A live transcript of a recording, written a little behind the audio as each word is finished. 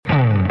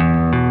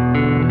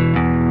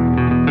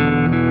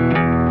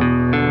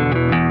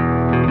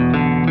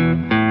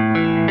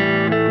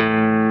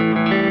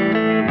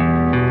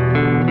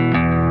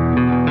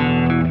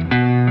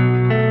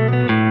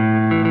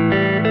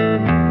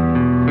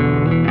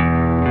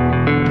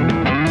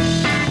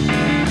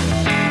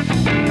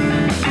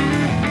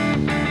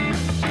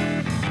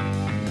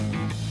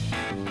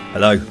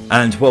Hello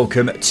and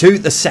welcome to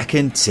the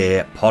Second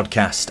Tier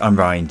Podcast. I'm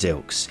Ryan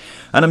Dilks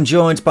and I'm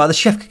joined by the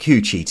Chef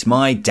Kikuchi to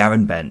my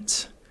Darren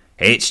Bent.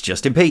 It's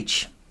Justin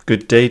Peach.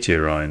 Good day to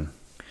you, Ryan.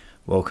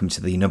 Welcome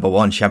to the number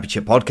one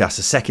championship podcast,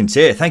 the Second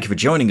Tier. Thank you for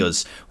joining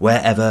us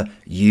wherever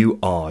you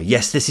are.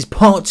 Yes, this is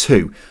part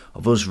 2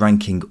 of us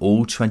ranking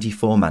all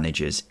 24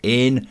 managers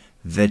in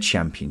the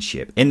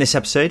championship. In this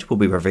episode, we'll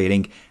be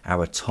revealing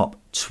our top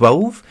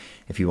 12.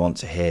 If you want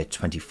to hear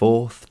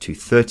 24th to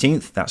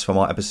 13th, that's from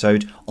our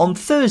episode on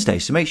Thursday.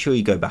 So make sure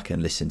you go back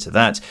and listen to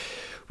that.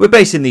 We're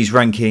basing these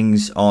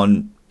rankings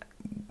on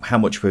how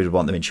much we would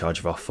want them in charge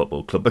of our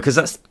football club, because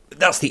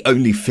that's the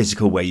only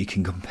physical way you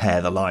can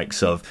compare the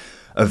likes of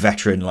a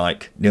veteran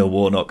like Neil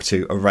Warnock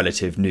to a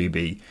relative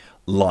newbie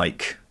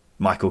like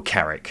Michael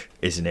Carrick,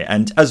 isn't it?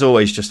 And as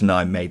always, Justin and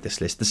I made this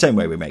list the same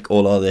way we make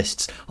all our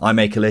lists. I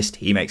make a list,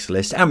 he makes a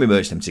list, and we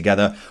merge them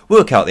together,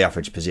 work out the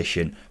average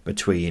position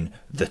between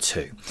the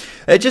two.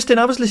 Justin,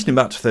 I was listening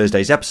back to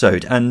Thursday's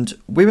episode, and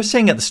we were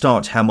saying at the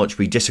start how much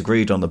we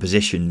disagreed on the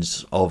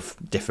positions of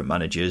different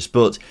managers,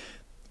 but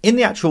in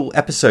the actual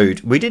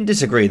episode, we didn't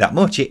disagree that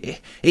much.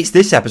 It's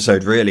this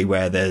episode, really,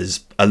 where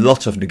there's a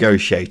lot of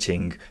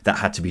negotiating that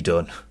had to be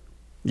done.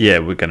 Yeah,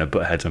 we're going to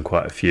butt heads on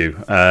quite a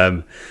few.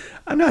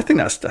 And I think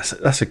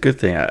that's a good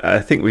thing. I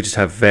think we just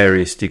have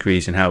various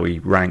degrees in how we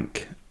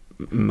rank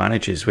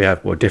managers. We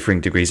have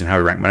differing degrees in how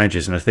we rank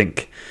managers, and I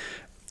think,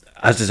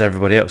 as does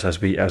everybody else,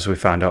 as we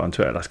found out on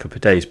Twitter the last couple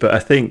of days. But I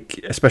think,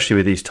 especially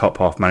with these top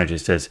half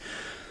managers, there's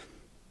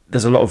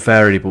a lot of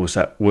variables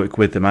that work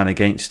with them and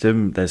against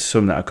them. There's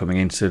some that are coming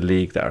into the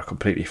league that are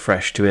completely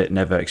fresh to it,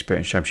 never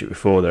experienced championship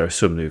before. There are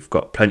some who've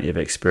got plenty of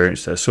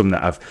experience. There are some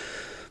that have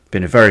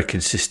been a very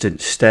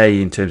consistent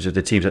stay in terms of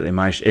the teams that they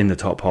managed in the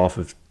top half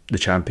of the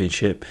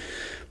championship.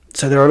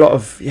 So there are a lot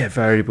of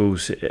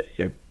variables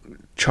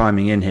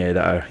chiming in here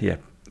that are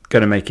going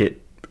to make it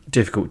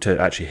difficult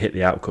to actually hit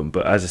the outcome.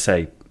 But as I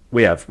say,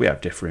 we have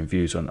differing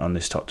views on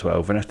this top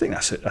 12, and I think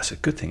that's a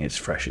good thing. It's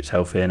fresh, it's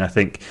healthy, and I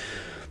think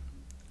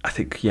as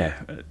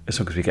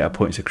long as we get our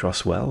points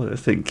across well, I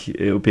think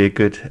it'll be a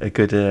good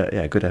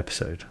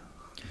episode.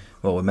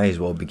 Well, we may as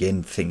well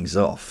begin things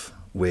off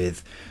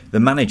with the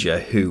manager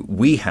who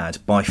we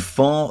had by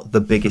far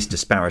the biggest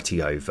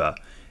disparity over,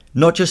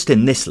 not just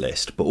in this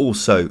list, but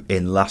also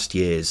in last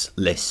year's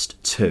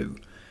list too.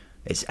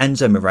 It's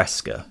Enzo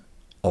Maresca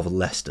of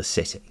Leicester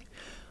City.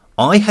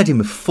 I had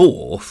him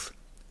 4th.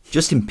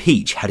 Justin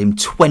Peach had him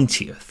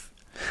 20th.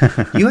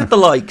 You had the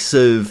likes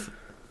of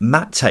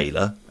Matt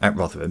Taylor at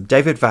Rotherham,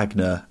 David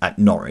Wagner at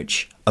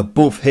Norwich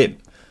above him.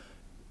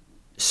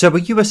 So were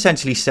you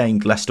essentially saying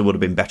Leicester would have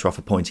been better off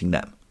appointing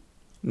them?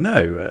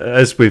 No,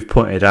 as we've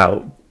pointed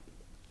out,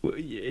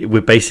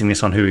 we're basing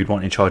this on who we'd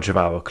want in charge of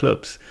our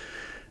clubs.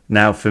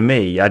 Now, for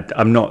me,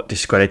 I'm not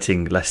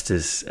discrediting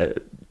Leicester's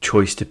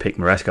choice to pick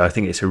Maresca. I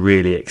think it's a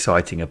really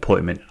exciting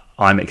appointment.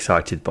 I'm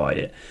excited by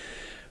it.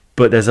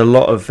 But there's a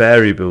lot of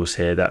variables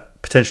here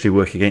that potentially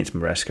work against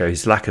Maresca.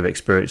 His lack of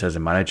experience as a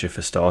manager,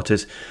 for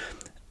starters.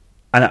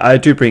 And I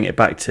do bring it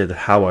back to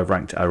how I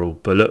ranked Errol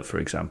Bulut, for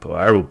example.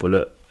 Errol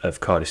Bulut of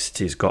Cardiff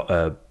City has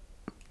got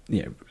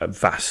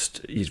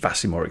he's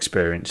vastly more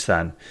experienced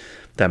than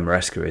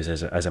Maresca is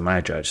as a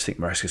manager. I just think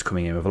Maresca's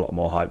coming in with a lot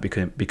more hype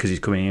because he's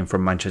coming in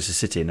from Manchester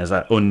City, and there's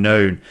that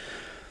unknown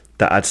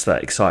that adds to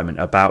that excitement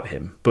about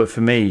him. But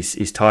for me,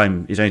 his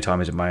only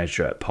time as a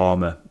manager at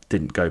Parma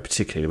didn't go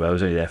particularly well. He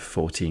was only there for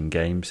 14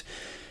 games.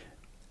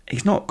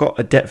 He's not got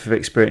a depth of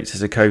experience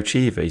as a coach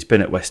either. He's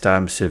been at West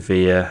Ham,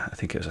 Sevilla, I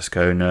think it was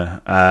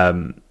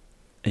Ascona.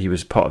 He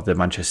was part of the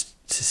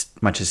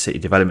Manchester City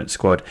development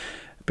squad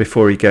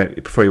before he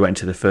went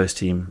into the first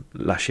team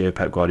last year,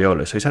 Pep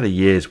Guardiola. So he's had a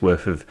year's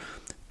worth of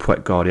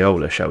Pep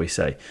Guardiola, shall we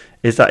say.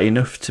 Is that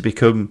enough to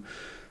become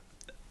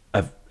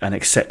an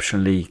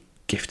exceptionally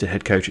gifted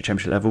head coach at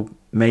championship level?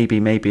 Maybe,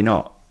 maybe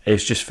not.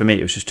 It's just, for me,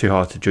 it was just too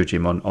hard to judge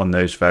him on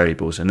those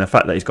variables. And the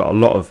fact that he's got a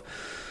lot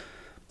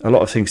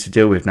of things to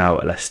deal with now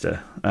at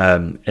Leicester,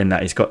 in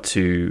that he's got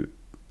to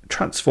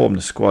transform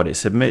the squad.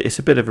 It's a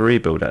bit of a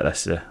rebuild at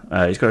Leicester.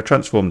 He's got to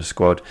transform the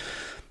squad.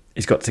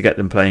 He's got to get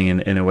them playing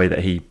in a way that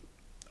he,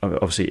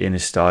 obviously in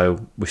his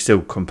style.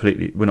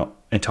 We're not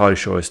entirely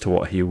sure as to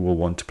what he will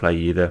want to play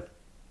either.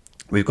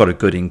 We've got a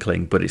good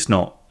inkling, but it's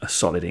not a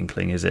solid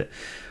inkling, is it?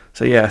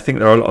 So I think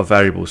there are a lot of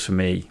variables for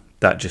me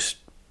that just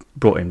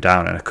brought him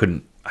down, and I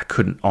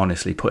couldn't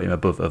honestly put him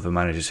above other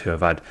managers who have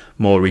had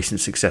more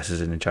recent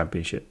successes in the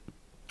Championship.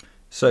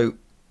 So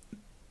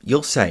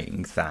you're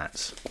saying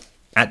that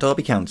at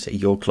Derby County,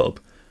 your club,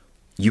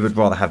 you would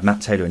rather have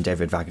Matt Taylor and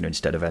David Wagner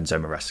instead of Enzo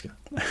Maresca?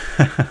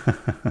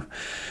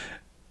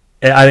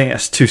 I think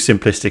that's too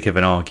simplistic of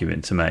an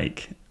argument to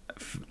make.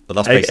 But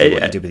that's basically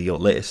what you did with your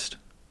list.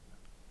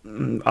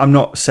 I'm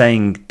not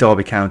saying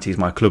Derby County is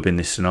my club in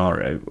this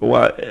scenario.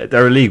 Well,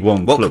 they're a League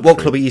One club. What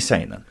club are you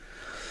saying then?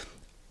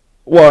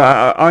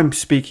 Well, I'm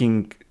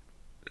speaking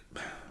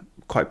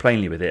quite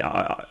plainly with it.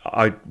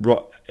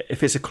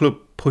 If it's a club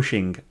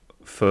pushing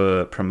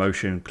for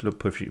promotion, club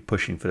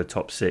pushing for the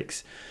top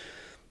 6,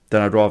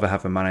 then I'd rather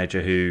have a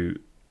manager who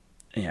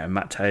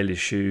Matt Taylor's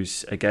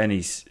shoes. Again,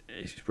 he's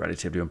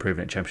relatively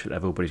unproven at championship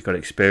level, but he's got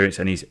experience,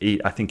 and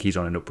I think he's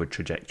on an upward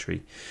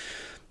trajectory.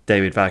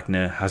 David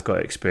Wagner has got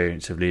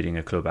experience of leading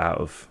a club out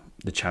of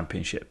the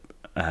championship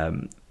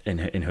in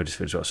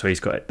Huddersfield as well, so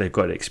they've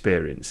got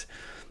experience.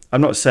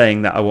 I'm not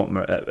saying that I want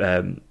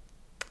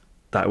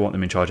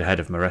them in charge ahead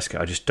of Maresca.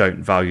 I just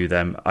don't value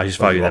them. I just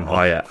value them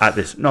higher at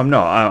this. No, I'm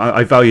not.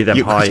 I value them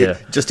higher.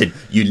 Justin,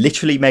 you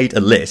literally made a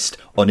list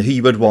on who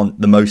you would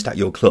want the most at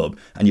your club,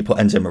 and you put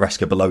Enzo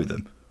Maresca below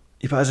them.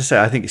 Yeah, but as I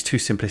say, I think it's too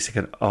simplistic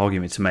an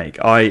argument to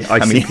make. I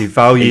simply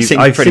value.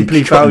 I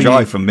simply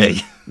value from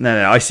me.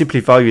 No. I simply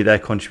value their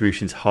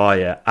contributions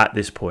higher at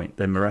this point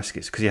than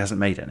Maresca's because he hasn't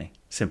made any.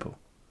 Simple.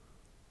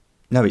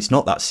 No, it's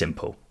not that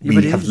simple.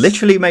 We have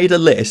literally made a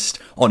list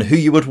on who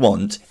you would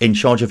want in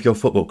charge of your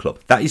football club.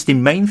 That is the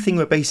main thing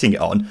we're basing it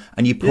on,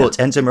 and you put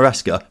Enzo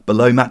Maresca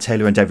below Matt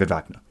Taylor and David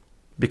Wagner.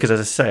 Because, as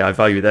I say, I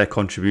value their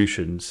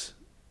contributions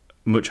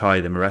much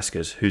higher than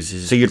Maresca's.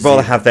 So you'd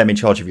rather have them in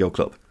charge of your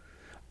club?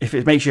 If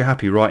it makes you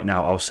happy right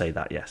now, I'll say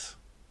that, yes.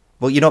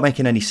 Well, you're not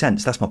making any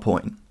sense. That's my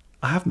point.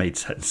 I have made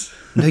sense.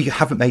 No, you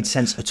haven't made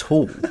sense at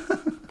all.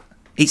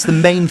 It's the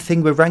main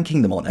thing we're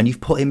ranking them on, and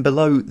you've put him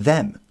below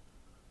them.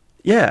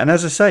 Yeah, and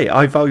as I say,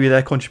 I value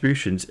their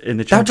contributions in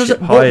the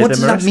championship higher than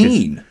Maresca's. What does that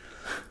mean?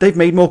 They've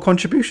made more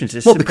contributions.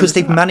 Because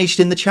they've managed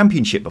in the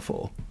championship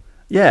before?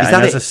 Yeah,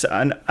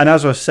 and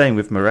as I was saying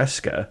with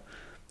Maresca,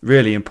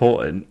 really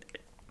important,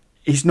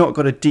 he's not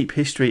got a deep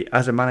history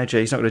as a manager.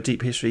 He's not got a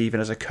deep history even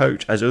as a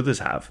coach, as others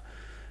have.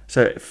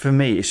 So for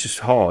me, it's just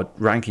hard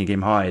ranking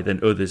him higher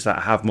than others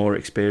that have more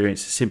experience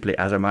simply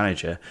as a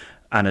manager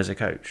and as a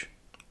coach.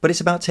 But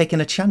it's about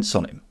taking a chance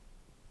on him.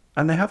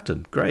 And they have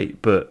done,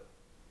 great, but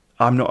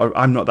I'm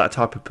not that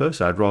type of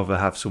person. I'd rather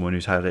have someone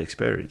who's had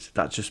experience.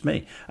 That's just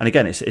me. And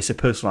again, it's a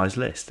personalised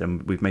list,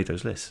 and we've made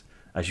those lists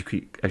as you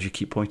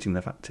keep pointing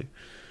the fact to.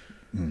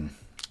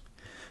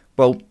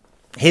 Well,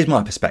 here's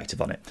my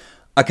perspective on it.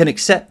 I can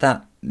accept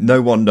that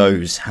no one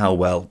knows how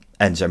well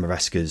Enzo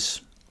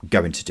Maresca's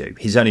going to do.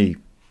 His only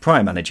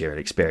prior managerial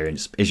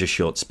experience is a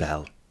short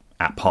spell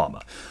at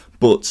Parma.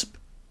 But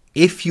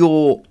if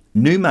your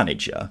new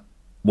manager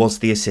was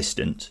the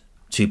assistant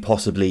to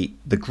possibly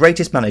the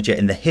greatest manager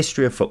in the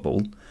history of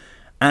football,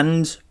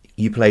 and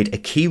you played a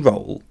key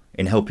role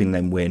in helping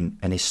them win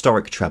an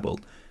historic treble,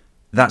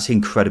 that's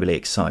incredibly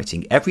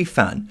exciting. Every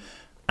fan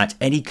at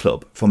any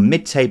club from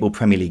mid-table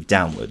Premier League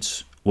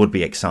downwards would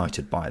be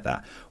excited by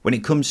that. When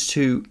it comes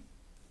to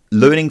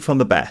learning from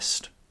the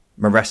best,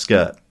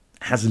 Maresca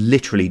has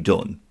literally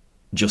done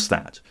just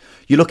that.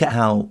 You look at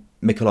how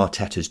Mikel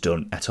Arteta's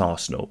done at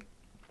Arsenal.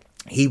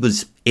 He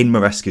was in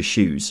Maresca's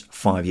shoes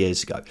 5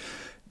 years ago.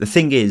 The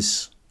thing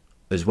is,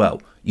 as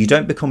well, you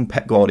don't become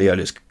Pep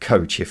Guardiola's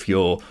coach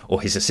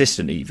or his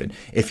assistant even,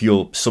 if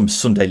you're some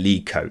Sunday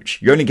league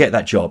coach. You only get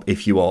that job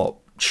if you are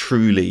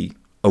truly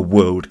a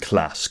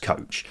world-class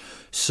coach.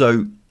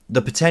 So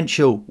the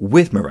potential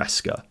with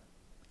Maresca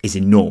is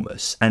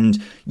enormous,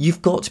 and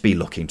you've got to be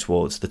looking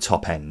towards the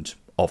top end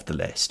of the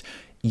list.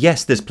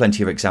 Yes, there's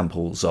plenty of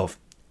examples of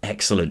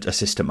excellent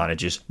assistant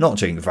managers not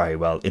doing very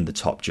well in the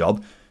top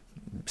job.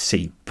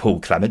 See Paul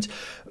Clement.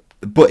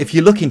 But if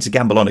you're looking to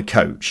gamble on a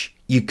coach,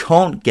 you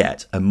can't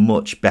get a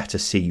much better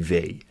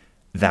CV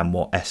than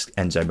what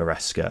Enzo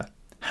Maresca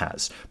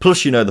has.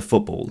 Plus, the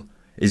football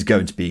is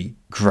going to be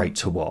great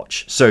to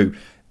watch. So,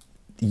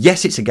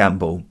 yes, it's a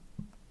gamble,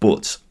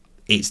 but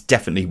it's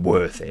definitely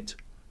worth it.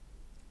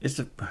 I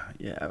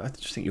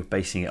just think you're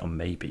basing it on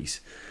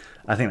maybes.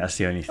 I think that's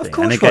the only thing. Of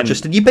course, and again,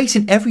 Justin, you're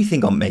basing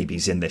everything on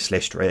maybes in this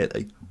list,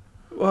 really.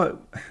 Well,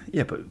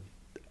 yeah, but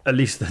at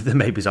least the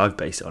maybes I've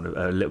based it on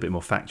are a little bit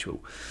more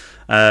factual.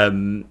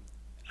 And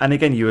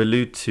again, you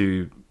allude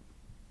to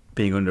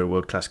being under a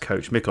world-class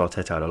coach. Mikel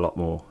Arteta had a lot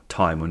more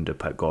time under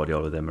Pep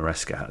Guardiola than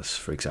Maresca has,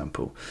 for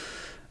example.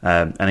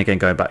 And again,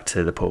 going back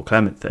to the Paul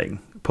Clement thing,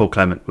 Paul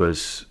Clement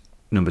was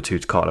number 2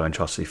 to Carlo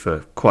Ancelotti for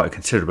quite a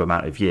considerable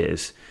amount of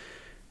years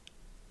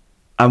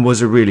and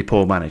was a really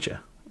poor manager.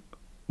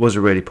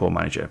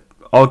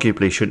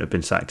 Arguably shouldn't have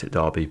been sacked at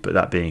Derby, but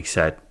that being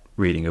said,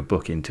 reading a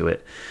book into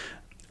it,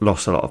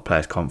 lost a lot of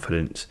players'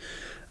 confidence.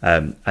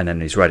 And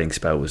then his Reading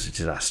spell was a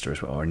disaster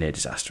as well, or a near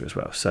disaster as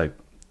well. So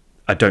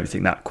I don't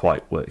think that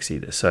quite works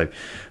either. So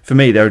for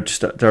me, there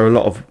are a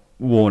lot of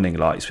warning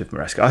lights with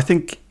Maresca. I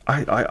think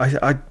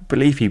I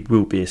believe he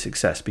will be a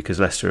success because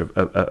Leicester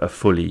are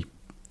fully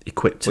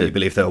equipped. Well, you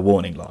believe there are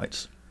warning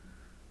lights?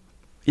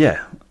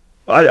 Yeah,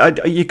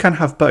 you can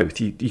have both.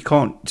 You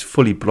can't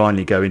fully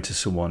blindly go into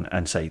someone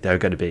and say they're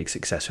going to be a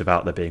success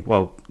without there being.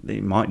 Well,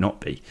 they might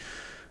not be.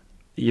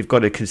 You've got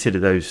to consider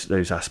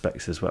those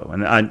aspects as well,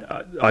 and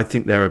I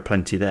think there are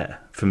plenty there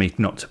for me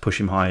not to push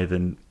him higher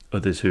than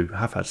others who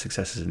have had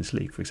successes in this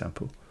league, for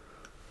example.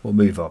 We'll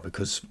move on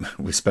because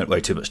we've spent way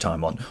too much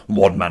time on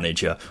one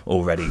manager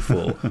already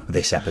for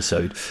this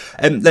episode.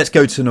 Let's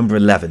go to number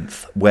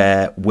 11th,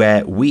 where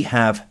we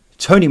have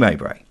Tony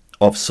Mowbray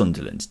of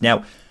Sunderland.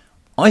 Now,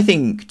 I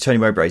think Tony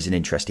Mowbray is an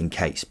interesting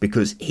case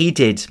because he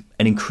did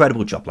an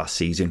incredible job last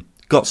season,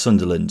 got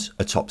Sunderland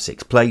a top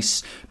 6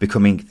 place,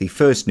 becoming the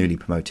first newly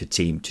promoted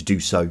team to do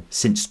so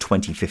since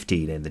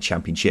 2015 in the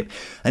Championship.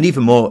 An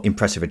even more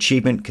impressive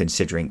achievement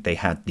considering they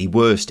had the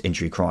worst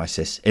injury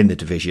crisis in the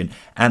division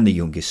and the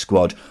youngest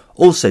squad.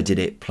 Also did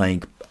it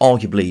playing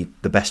arguably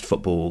the best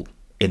football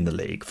in the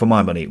league. For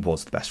my money, it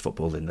was the best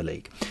football in the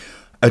league.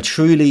 A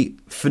truly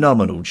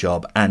phenomenal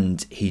job,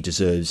 and he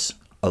deserves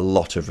a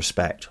lot of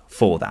respect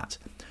for that.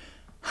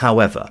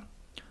 However,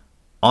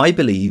 I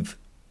believe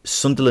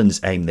Sunderland's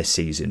aim this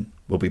season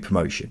will be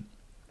promotion.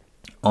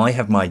 I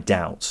have my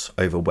doubts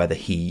over whether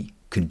he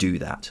can do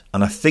that,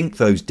 and I think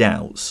those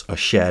doubts are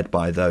shared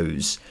by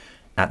those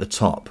at the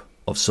top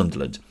of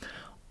Sunderland.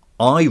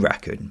 I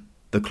reckon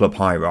the club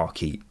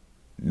hierarchy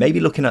may be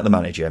looking at the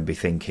manager and be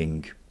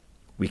thinking,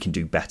 we can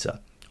do better.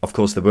 Of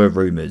course, there were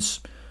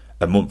rumours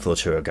a month or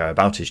two ago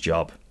about his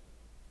job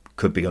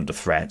could be under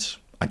threat.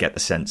 I get the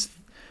sense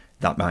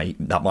that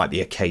might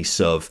be a case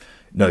of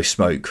no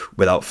smoke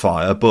without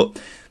fire. But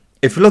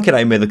if we look at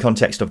him in the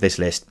context of this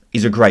list,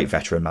 he's a great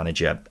veteran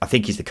manager. I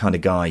think he's the kind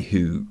of guy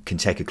who can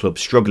take a club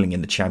struggling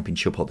in the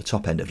Championship or the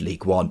top end of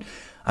League One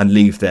and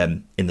leave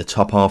them in the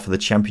top half of the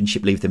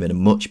Championship, leave them in a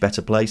much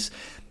better place.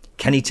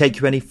 Can he take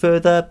you any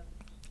further?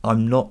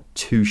 I'm not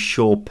too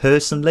sure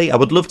personally. I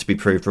would love to be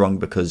proved wrong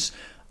because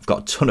I've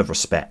got a ton of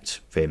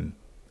respect for him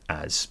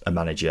as a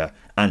manager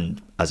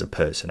and as a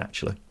person,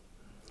 actually.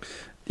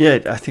 Yeah,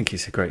 I think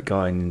he's a great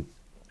guy, and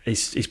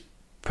his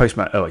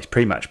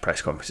pre-match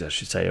press conferences, I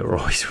should say, are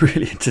always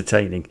really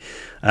entertaining.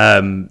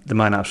 The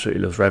man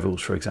absolutely loves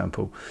Revels, for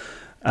example.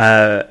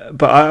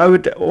 But I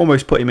would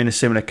almost put him in a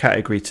similar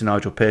category to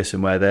Nigel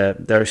Pearson, where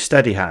they're a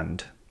steady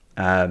hand.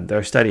 They're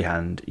a steady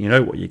hand. You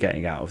know what you're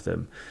getting out of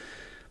them.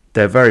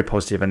 They're very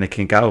positive, and they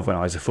can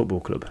galvanise a football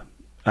club.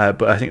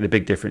 But I think the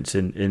big difference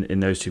in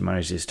those two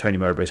managers is Tony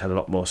Mowbray's had a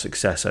lot more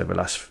success over the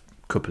last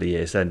couple of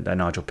years than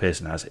Nigel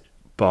Pearson has,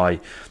 by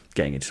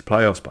getting into the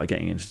playoffs, by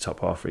getting into the top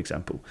half, for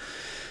example.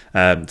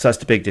 So that's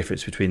the big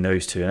difference between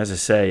those two. And as I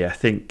say, I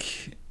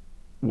think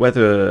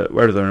whether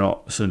or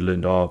not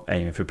Sunderland are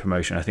aiming for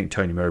promotion, I think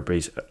Tony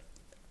Mowbray's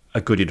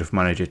a good enough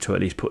manager to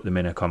at least put them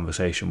in a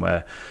conversation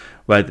where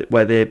they're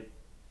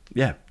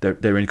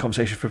in a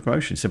conversation for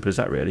promotion. Simple as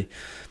that, really.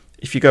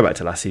 If you go back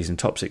to last season,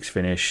 top 6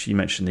 finish, you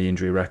mentioned the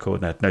injury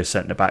record. They had no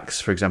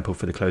centre-backs, for example,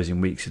 for the closing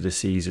weeks of the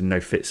season, no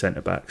fit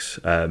centre-backs.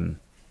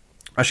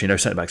 Actually, no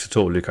centre-backs at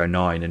all. Luke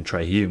O'Nien and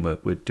Trey Hume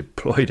were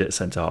deployed at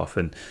centre-half,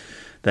 and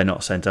they're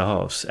not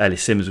centre-halves.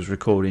 Ellis Sims was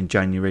recalled in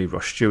January.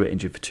 Ross Stewart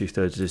injured for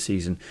 2/3 of the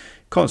season,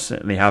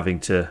 constantly having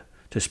to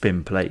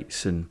spin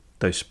plates, and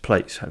those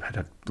plates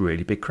had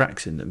really big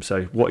cracks in them.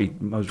 So what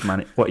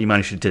he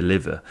managed to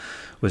deliver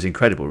was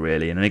incredible,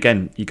 really. And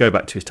again, you go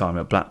back to his time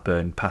at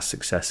Blackburn, past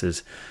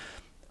successes,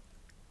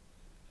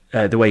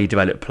 the way he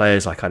developed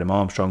players like Adam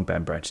Armstrong,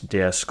 Ben Brereton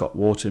Diaz, Scott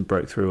Wharton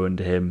broke through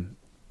under him.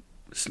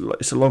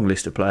 It's a long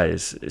list of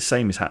players. The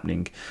same is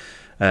happening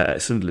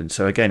at Sunderland.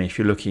 So again, if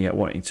you're looking at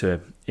wanting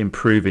to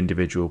improve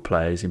individual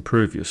players,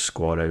 improve your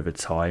squad over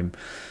time,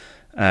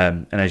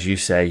 and as you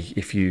say,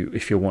 if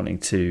you're wanting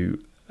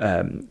to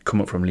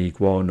come up from League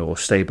One or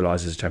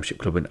stabilise as a Championship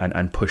club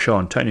and push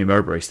on, Tony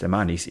Mowbray's the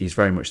man. He's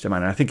very much the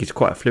man, and I think he's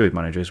quite a fluid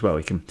manager as well.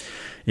 He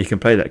can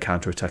play that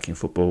counter-attacking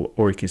football,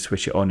 or he can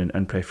switch it on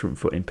and play front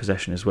foot in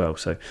possession as well.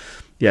 So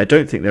yeah, I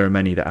don't think there are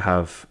many that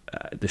have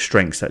the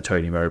strengths that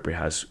Tony Mowbray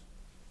has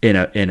in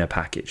a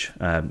package.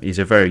 He's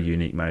a very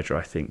unique manager,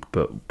 I think,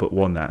 but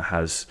one that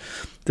has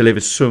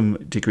delivered some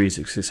degrees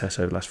of success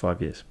over the last 5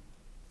 years.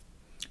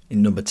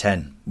 In number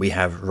 10, we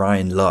have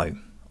Ryan Lowe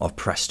of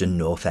Preston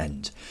North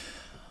End.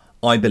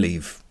 I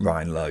believe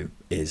Ryan Lowe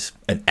is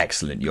an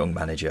excellent young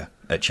manager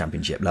at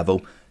Championship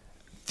level.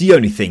 The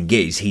only thing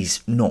is,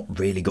 he's not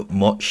really got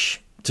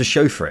much to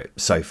show for it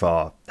so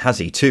far, has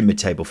he? 2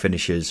 mid-table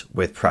finishes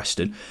with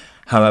Preston.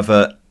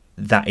 However,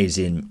 that is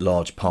in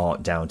large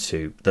part down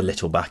to the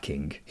little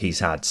backing he's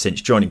had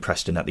since joining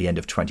Preston at the end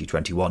of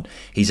 2021.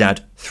 He's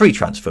had 3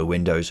 transfer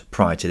windows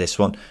prior to this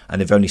one, and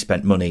they've only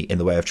spent money in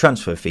the way of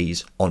transfer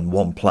fees on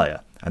 1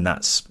 player, and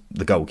that's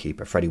the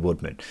goalkeeper, Freddie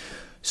Woodman.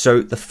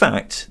 So the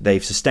fact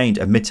they've sustained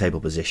a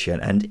mid-table position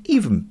and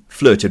even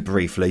flirted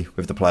briefly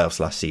with the playoffs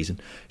last season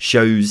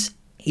shows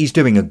he's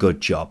doing a good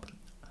job.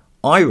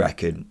 I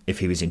reckon if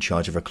he was in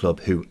charge of a club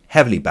who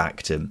heavily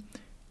backed him,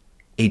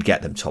 he'd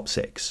get them top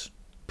 6.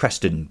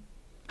 Preston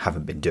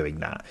haven't been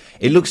doing that.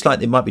 It looks like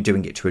they might be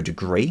doing it to a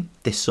degree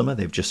this summer.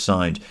 They've just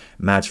signed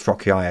Mads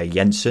Frokjær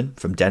Jensen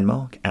from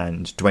Denmark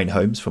and Dwayne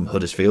Holmes from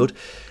Huddersfield.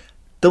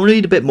 They'll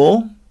need a bit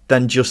more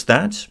than just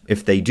that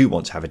if they do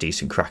want to have a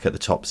decent crack at the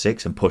top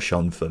 6 and push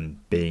on from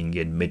being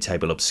in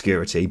mid-table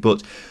obscurity.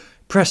 But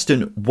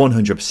Preston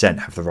 100%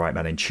 have the right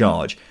man in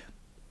charge.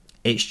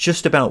 It's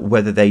just about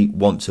whether they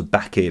want to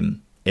back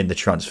him in the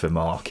transfer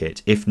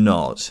market. If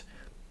not,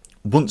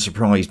 wouldn't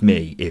surprise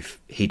me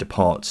if he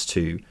departs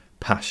to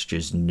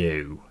pastures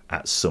new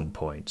at some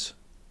point.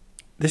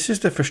 This is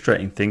the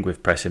frustrating thing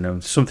with Preston,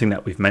 and something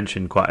that we've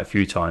mentioned quite a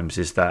few times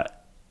is that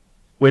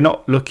we're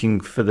not looking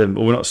for them,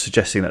 or we're not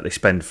suggesting that they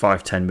spend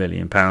 £5-10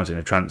 million in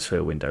a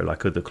transfer window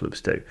like other clubs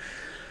do.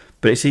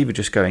 But it's either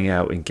just going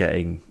out and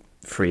getting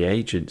free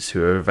agents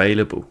who are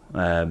available,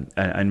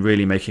 and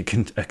really make a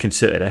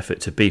concerted effort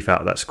to beef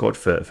out that squad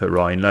for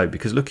Ryan Lowe.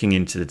 Because looking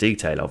into the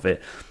detail of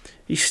it,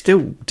 he's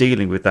still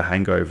dealing with the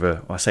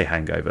hangover. Well, I say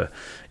hangover.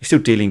 He's still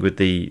dealing with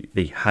the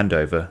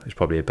handover, is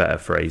probably a better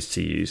phrase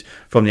to use,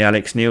 from the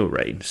Alex Neil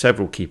reign.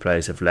 Several key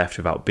players have left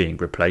without being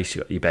replaced.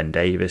 You've got your Ben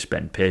Davis,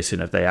 Ben Pearson.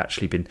 Have they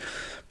actually been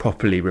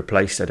properly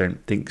replaced? I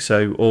don't think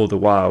so. All the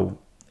while,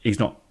 he's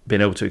not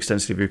been able to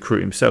extensively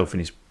recruit himself,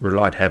 and he's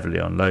relied heavily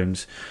on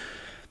loans.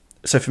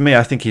 So for me,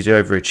 I think he's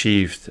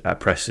overachieved at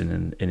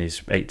Preston in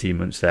his 18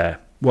 months there,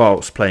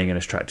 whilst playing an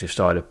attractive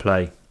style of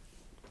play.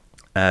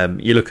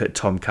 You look at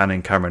Tom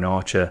Cannon, Cameron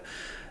Archer,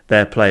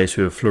 they're players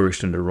who have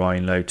flourished under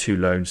Ryan Lowe, 2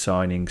 loan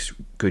signings,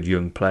 good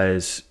young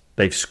players.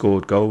 They've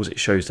scored goals. It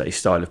shows that his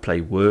style of play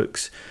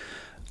works.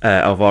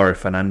 Alvaro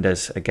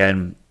Fernandez,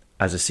 again,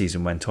 as the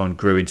season went on,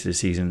 grew into the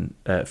season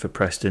for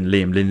Preston.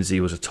 Liam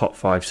Lindsay was a top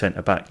 5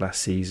 centre-back last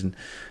season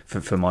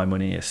for my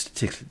money,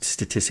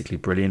 statistically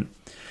brilliant.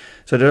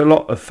 So there are a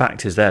lot of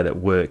factors there that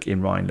work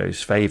in Ryan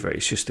Lowe's favour.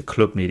 It's just the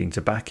club needing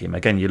to back him.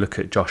 Again, you look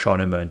at Josh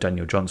Onoma and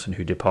Daniel Johnson,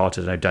 who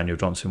departed. I know Daniel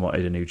Johnson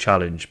wanted a new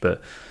challenge, but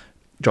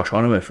Josh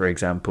Onoma, for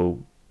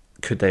example,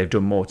 could they have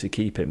done more to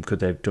keep him? Could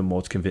they have done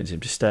more to convince him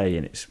to stay?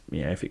 And it's,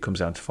 if it comes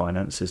down to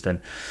finances,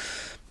 then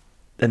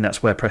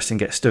that's where Preston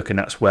gets stuck, and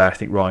that's where I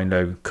think Ryan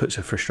Lowe cuts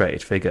a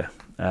frustrated figure.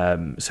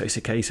 So it's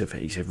a case of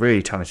he's a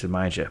really talented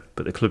manager,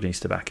 but the club needs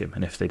to back him,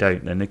 and if they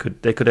don't, then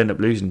they could end up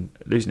losing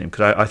him.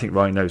 Because I think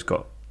Ryan Lowe's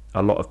got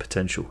a lot of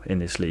potential in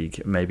this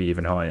league, maybe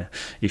even higher.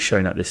 He's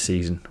shown that this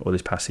season, or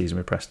this past season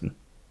with Preston.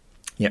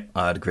 Yep,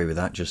 I'd agree with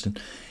that, Justin.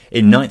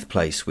 In 9th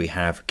place, we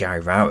have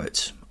Gary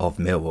Rowett of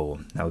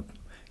Millwall. Now,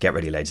 get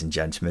ready, ladies and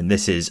gentlemen.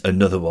 This is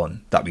another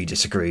one that we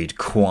disagreed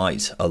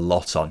quite a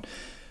lot on.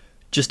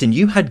 Justin,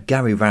 you had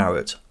Gary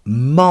Rowett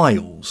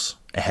miles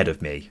ahead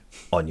of me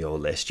on your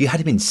list. You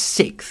had him in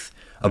 6th,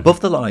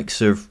 above the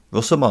likes of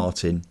Russell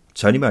Martin,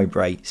 Tony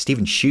Mowbray,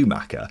 Stephen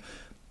Schumacher.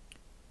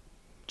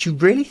 Do you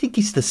really think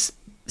he's the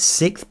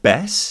 6th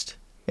best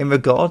in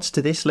regards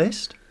to this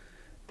list?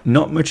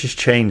 Not much has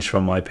changed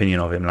from my opinion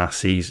of him last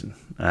season.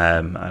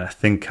 And I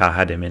think I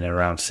had him in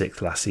around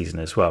 6th last season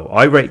as well.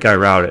 I rate Gary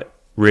Rowett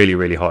really,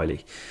 really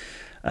highly.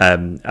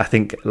 I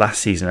think last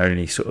season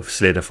only sort of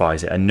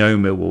solidifies it. I know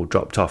Millwall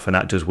dropped off, and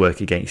that does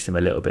work against him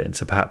a little bit. And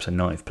so perhaps a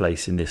 9th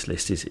place in this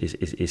list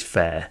is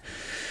fair.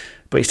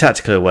 But his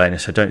tactical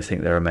awareness, I don't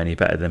think there are many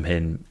better than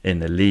him in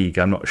the league.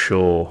 I'm not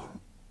sure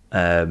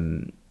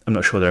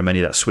there are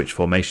many that switch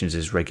formations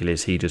as regularly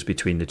as he does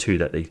between the two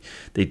that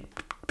they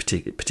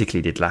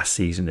particularly did last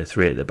season, the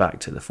 3 at the back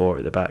to the 4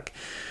 at the back.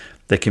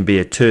 They can be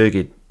a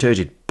turgid,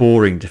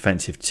 boring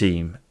defensive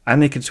team,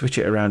 and they can switch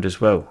it around as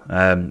well.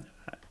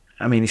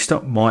 His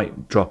stock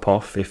might drop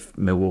off if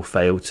Millwall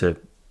fail to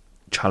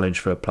challenge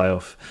for a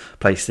playoff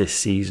place this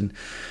season.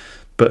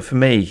 But for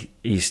me,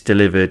 he's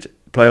delivered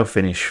playoff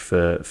finish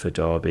for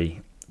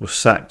Derby. Was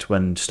sacked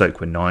when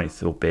Stoke were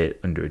 9th,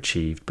 albeit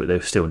underachieved, but they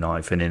were still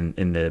 9th and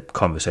in the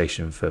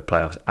conversation for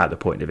playoffs at the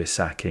point of his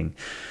sacking.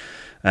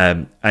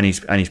 And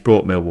he's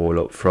brought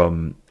Millwall up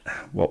from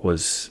what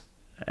was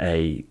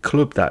a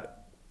club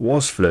that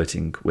was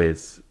flirting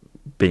with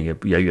being a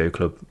yo-yo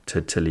club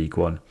to League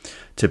One,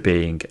 to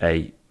being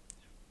a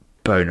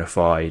bona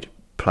fide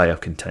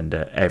playoff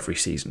contender every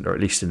season, or at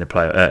least in the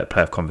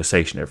playoff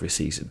conversation every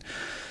season.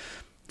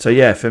 So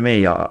yeah, for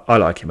me, I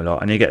like him a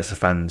lot, and he gets the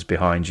fans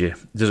behind you.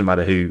 It doesn't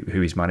matter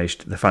who he's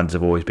managed; the fans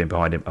have always been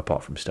behind him,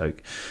 apart from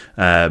Stoke.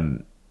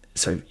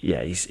 So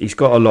yeah, he's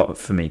got a lot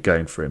for me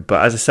going for him.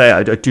 But as I say,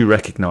 I do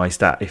recognise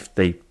that if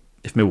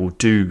Millwall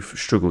do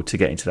struggle to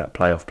get into that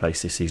playoff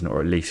place this season, or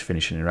at least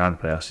finishing around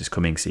the playoffs this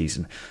coming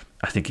season,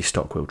 I think his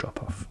stock will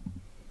drop off.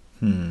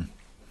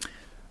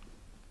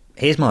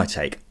 Here's my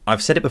take.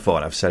 I've said it before,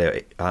 and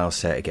I'll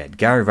say it again.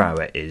 Gary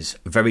Rowett is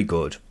very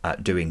good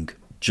at doing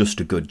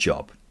just a good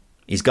job.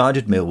 He's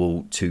guided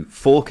Millwall to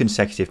 4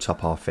 consecutive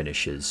top half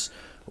finishes,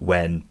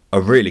 when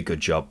a really good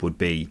job would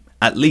be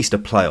at least a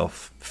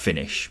playoff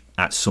finish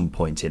at some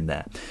point in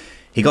there.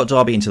 He got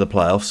Derby into the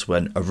playoffs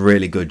when a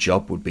really good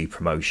job would be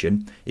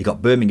promotion. He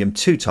got Birmingham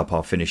 2 top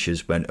half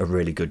finishes when a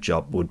really good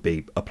job would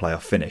be a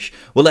playoff finish.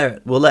 We'll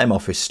let him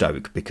off with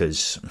Stoke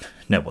because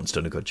no one's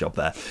done a good job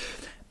there.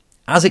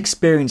 As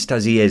experienced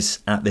as he is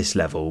at this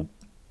level,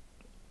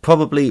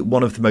 probably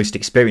one of the most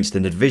experienced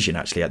in the division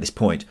actually at this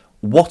point,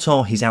 what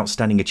are his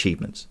outstanding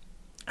achievements?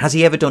 Has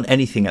he ever done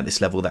anything at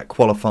this level that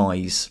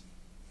qualifies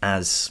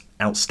as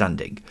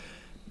outstanding?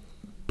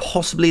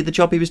 Possibly the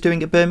job he was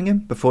doing at Birmingham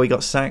before he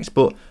got sacked,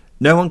 but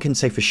no one can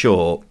say for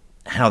sure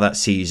how that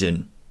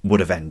season would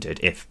have ended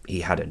if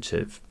he hadn't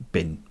have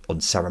been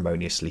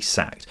unceremoniously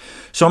sacked.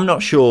 So I'm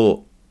not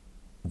sure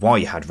why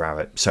you had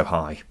Rowett so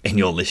high in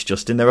your list,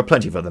 Justin. There are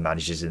plenty of other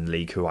managers in the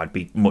league who I'd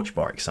be much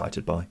more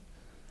excited by.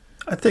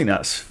 I think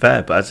that's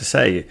fair, but as I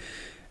say,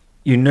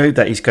 you know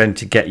that he's going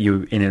to get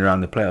you in and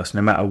around the playoffs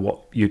no matter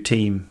what your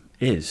team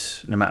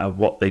is, no matter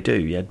what they do.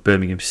 You had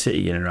Birmingham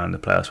City in and around the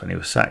playoffs when he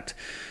was sacked,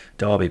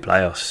 Derby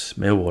playoffs,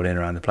 Millwall in and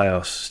around the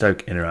playoffs,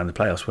 Stoke in and around the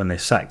playoffs when they're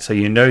sacked. So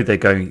you know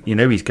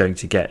he's going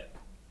to get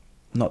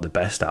not the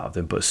best out of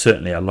them, but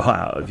certainly a lot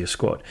out of your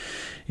squad.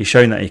 He's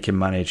shown that he can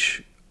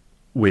manage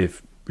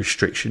with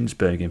restrictions.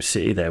 Birmingham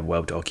City, they're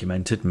well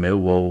documented.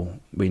 Millwall,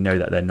 we know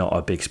that they're not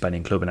a big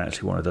spending club and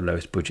actually one of the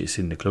lowest budgets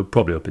in the club,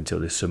 probably up until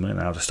this summer.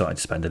 Now they're starting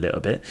to spend a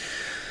little bit.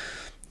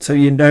 So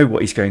you know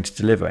what he's going to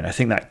deliver. And I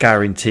think that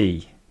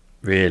guarantee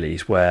really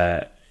is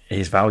where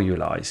his value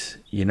lies.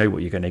 You know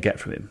what you're going to get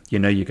from him. You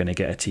know you're going to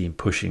get a team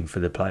pushing for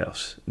the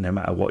playoffs, no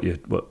matter what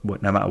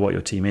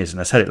your team is. And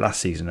I said it last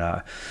season.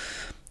 What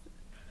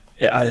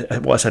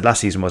I said last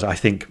season was I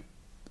think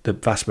the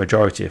vast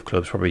majority of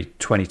clubs, probably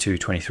 22,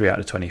 23 out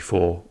of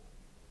 24,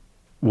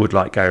 would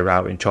like Gary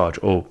Rowett in charge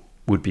or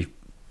would be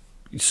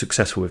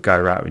successful with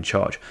Gary Rowett in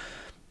charge.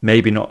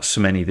 Maybe not so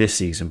many this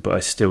season, but I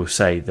still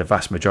say the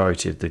vast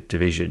majority of the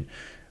division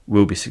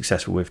will be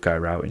successful with Gary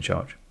Rowett in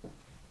charge.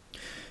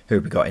 Who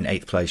have we got in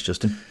 8th place,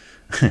 Justin?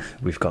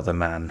 We've got the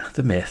man,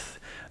 the myth,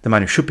 the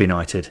man who should be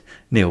knighted,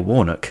 Neil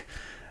Warnock.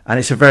 And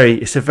it's a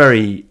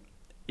very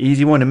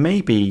easy one, and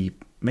maybe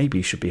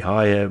he should be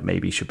higher,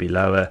 maybe he should be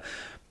lower.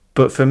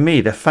 But for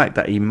me, the fact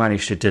that he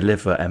managed to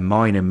deliver a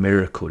minor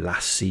miracle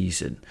last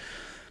season,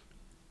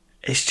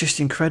 it's just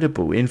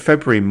incredible. In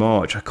February,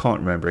 March, I can't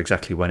remember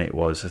exactly when it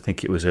was. I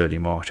think it was early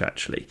March,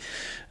 actually.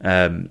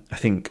 I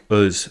think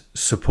us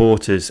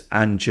supporters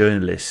and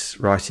journalists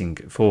writing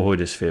for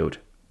Huddersfield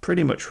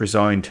pretty much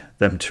resigned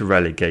them to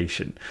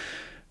relegation,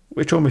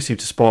 which almost seemed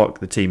to spark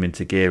the team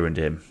into gear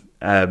under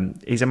him.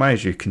 He's a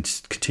manager who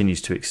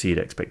continues to exceed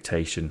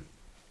expectation.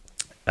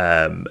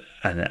 And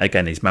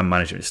again, his man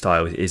management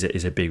style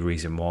is a big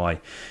reason why.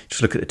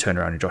 Just look at the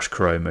turnaround in Josh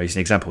Koroma. He's an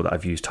example that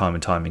I've used time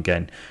and time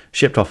again.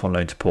 Shipped off on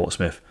loan to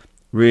Portsmouth.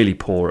 Really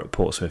poor at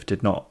Portsmouth.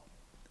 Did not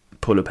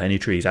pull up any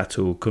trees at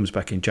all. Comes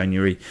back in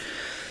January.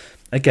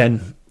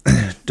 Again,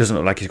 doesn't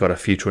look like he's got a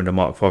future under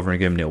Mark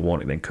Fotheringham. Neil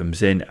Warnock then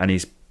comes in and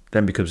he's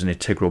then becomes an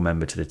integral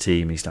member to the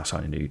team. He's now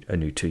signed a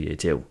new 2-year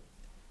deal.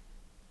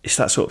 It's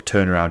that sort of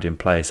turnaround in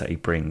players that he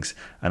brings,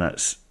 and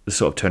that's the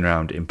sort of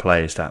turnaround in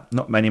players that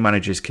not many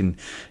managers can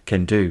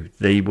do.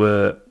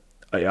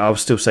 I'll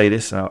still say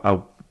this, and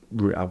I'll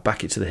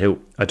back it to the hilt.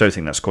 I don't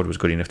think that squad was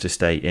good enough to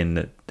stay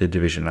in the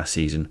division last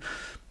season,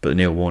 but the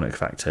Neil Warnock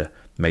factor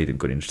made them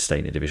good enough to stay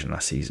in the division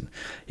last season.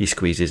 He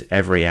squeezes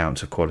every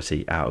ounce of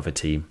quality out of a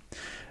team,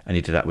 and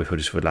he did that with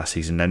Huddersfield last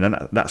season,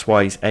 and that's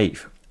why he's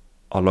 8th,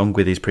 along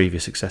with his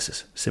previous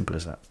successors. Simple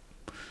as that.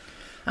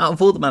 Out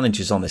of all the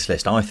managers on this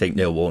list, I think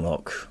Neil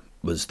Warnock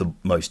was the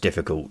most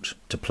difficult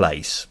to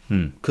place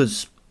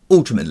because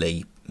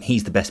ultimately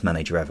he's the best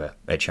manager ever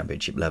at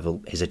Championship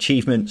level. His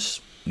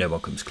achievements, no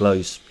one comes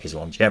close. His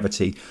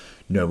longevity,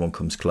 no one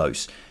comes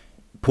close.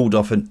 Pulled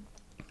off an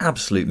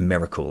absolute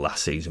miracle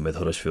last season with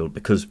Huddersfield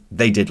because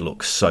they did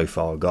look so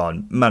far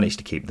gone, managed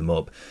to keep them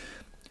up.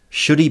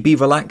 Should he be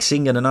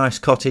relaxing in a nice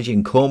cottage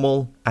in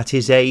Cornwall at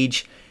his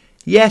age?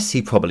 Yes,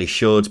 he probably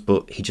should,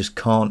 but he just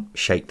can't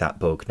shake that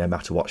bug, no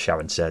matter what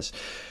Sharon says.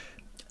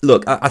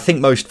 Look, I think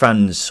most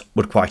fans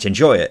would quite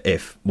enjoy it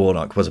if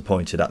Warnock was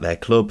appointed at their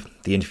club.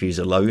 The interviews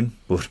alone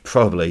would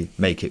probably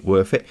make it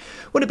worth it.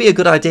 Would it be a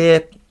good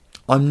idea?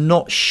 I'm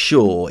not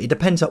sure. It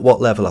depends at what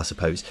level, I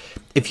suppose.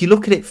 If you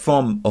look at it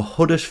from a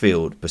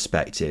Huddersfield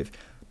perspective,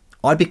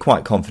 I'd be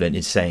quite confident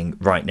in saying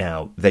right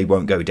now they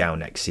won't go down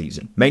next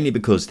season, mainly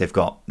because they've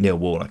got Neil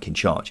Warnock in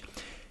charge.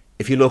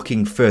 If you're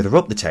looking further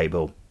up the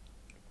table,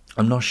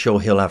 I'm not sure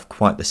he'll have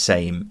quite the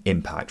same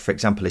impact. For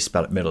example, his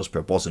spell at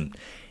Middlesbrough wasn't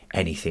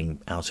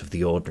anything out of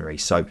the ordinary.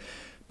 So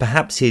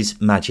perhaps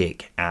his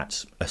magic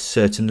at a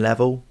certain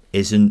level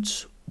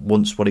isn't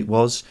once what it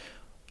was,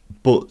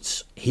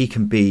 but he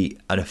can be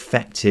an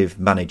effective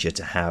manager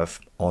to have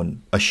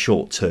on a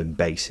short-term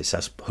basis,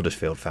 as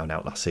Huddersfield found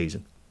out last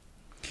season.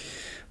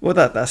 Well,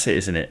 that's it,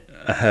 isn't it?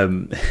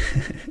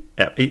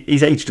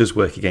 His age does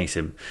work against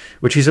him,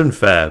 which is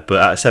unfair, but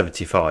at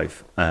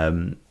 75...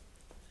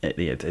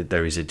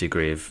 there is a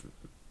degree of,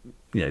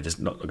 there's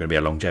not going to be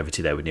a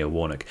longevity there with Neil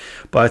Warnock.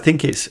 But I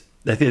think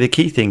the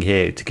key thing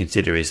here to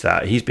consider is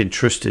that he's been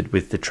trusted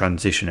with the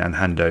transition and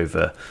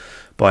handover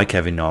by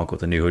Kevin Nagel,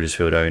 the new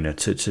Huddersfield owner,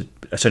 to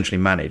essentially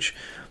manage.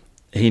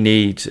 He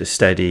needs a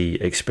steady,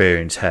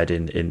 experienced head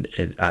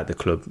in at the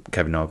club,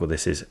 Kevin Nagel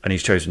this is, and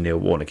he's chosen Neil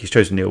Warnock. He's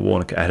chosen Neil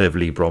Warnock ahead of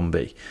Lee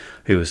Bromby,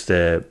 who was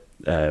the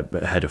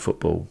head of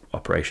football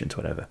operations,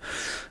 whatever.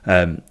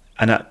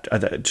 And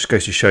that just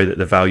goes to show that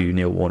the value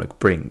Neil Warnock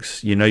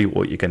brings, you know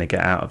what you're going to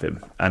get out of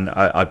him. And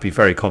I'd be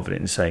very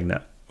confident in saying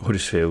that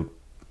Huddersfield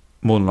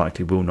more than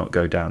likely will not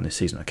go down this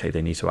season. Okay,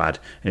 they need to add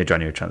in a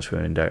January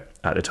transfer window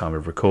at the time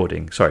of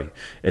recording. Sorry,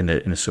 in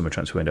the summer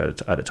transfer window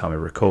at the time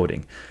of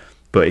recording.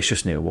 But it's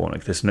just Neil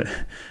Warnock. There's no,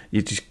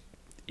 he's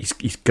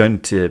going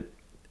to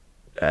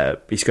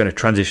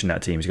transition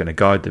that team. He's going to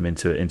guide them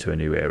into a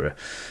new era.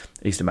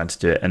 He's the man to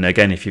do it. And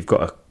again, if you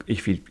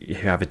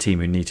have a team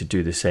who need to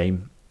do the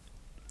same,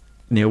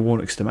 Neil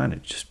Warnock's the man.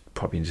 It just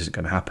probably isn't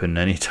going to happen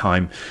any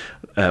time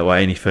or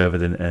any further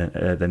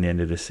than the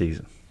end of this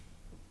season.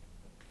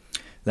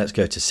 Let's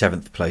go to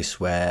 7th place,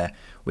 where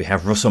we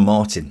have Russell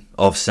Martin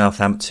of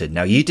Southampton.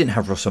 Now, you didn't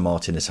have Russell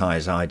Martin as high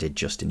as I did,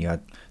 Justin. You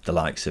had the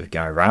likes of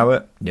Gary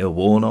Rowett, Neil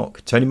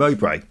Warnock, Tony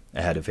Mowbray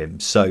ahead of him.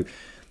 So,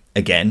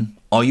 again,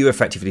 are you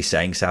effectively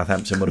saying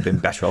Southampton would have been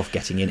better off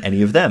getting in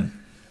any of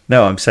them?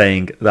 No, I'm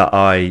saying that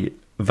I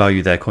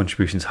value their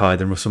contributions higher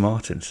than Russell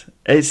Martin's.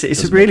 It's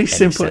a really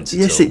simple.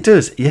 Yes, it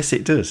does. Yes,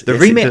 it does. The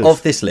remit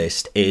of this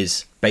list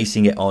is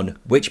basing it on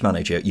which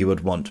manager you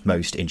would want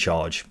most in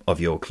charge of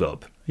your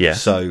club. Yeah.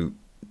 So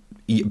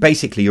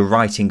basically, you're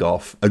writing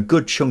off a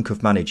good chunk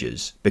of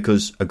managers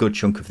because a good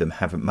chunk of them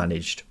haven't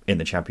managed in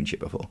the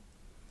Championship before.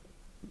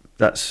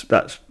 That's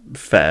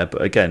fair,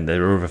 but again,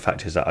 there are other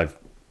factors that I've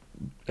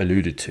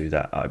alluded to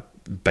that I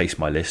base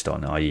my list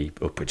on, i.e.,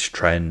 upwards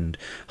trend,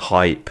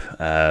 hype,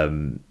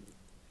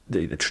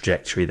 the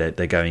trajectory that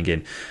they're going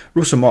in.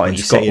 Russell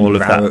Martin's got all of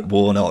that.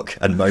 Warnock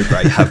and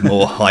Mowbray have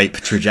more hype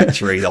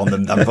trajectory on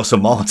them than Russell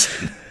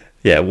Martin.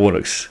 Yeah,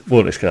 Warnock's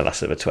going to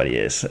last over 20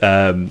 years.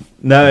 No,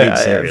 I'm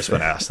serious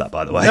when I asked that,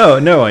 by the way.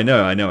 No, I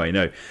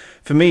know.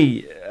 For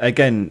me,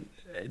 again,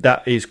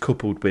 that is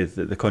coupled with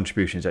the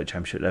contributions at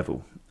Championship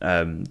level.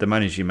 The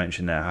managers you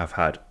mentioned there have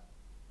had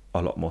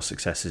a lot more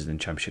successes in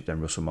Championship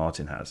than Russell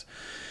Martin has.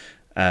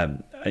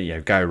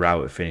 Gary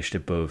Rowett finished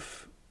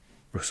above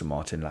Russell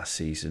Martin last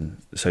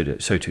season. So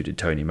too did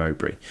Tony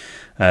Mowbray.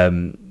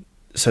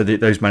 So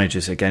those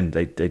managers, again,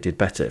 they did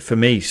better. For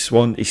me,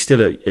 Swan is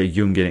still a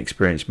young,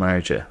 inexperienced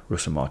manager,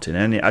 Russell Martin.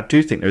 And I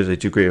do think there's a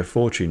degree of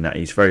fortune that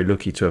he's very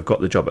lucky to have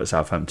got the job at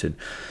Southampton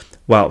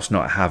whilst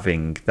not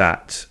having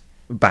that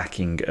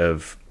backing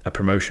of a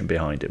promotion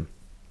behind him.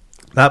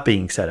 That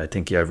being said, I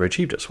think he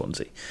overachieved at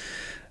Swansea.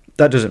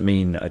 That doesn't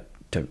mean I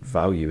don't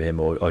value him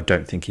or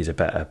don't think he's a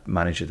better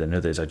manager than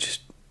others. I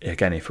just,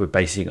 again, if we're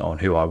basing it on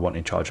who I want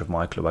in charge of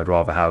my club, I'd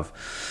rather have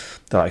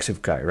the likes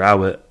of Gary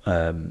Rowett,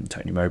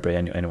 Tony Mowbray,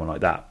 anyone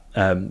like that.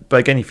 But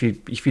again, if you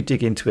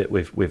dig into it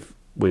with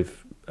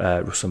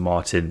Russell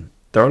Martin,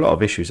 there are a lot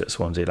of issues at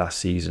Swansea last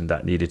season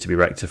that needed to be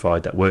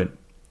rectified that weren't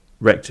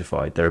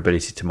rectified. Their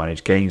ability to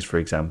manage games, for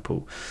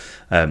example,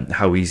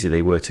 how easy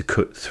they were to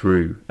cut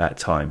through at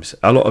times.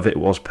 A lot of it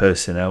was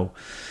personnel.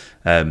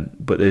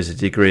 But there's a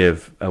degree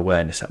of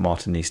awareness that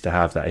Martin needs to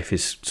have that if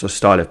his sort of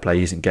style of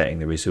play isn't getting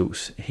the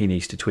results, he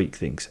needs to tweak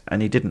things.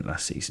 And he didn't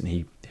last season.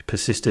 He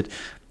persisted.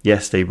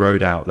 Yes, they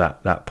rode out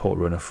that poor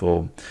run of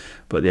form.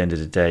 But at the end of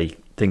the day,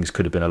 things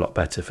could have been a lot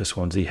better for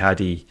Swansea had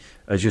he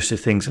adjusted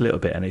things a little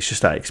bit. And it's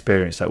just that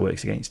experience that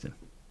works against him.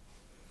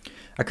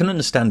 I can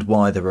understand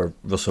why there are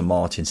Russell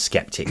Martin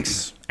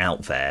sceptics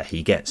out there.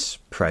 He gets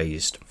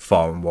praised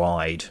far and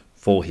wide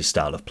for his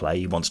style of play.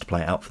 He wants to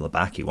play it out from the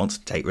back. He wants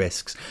to take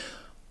risks.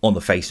 On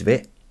the face of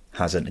it,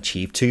 hasn't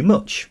achieved too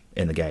much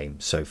in the game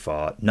so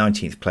far.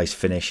 19th place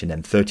finish and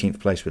then 13th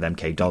place with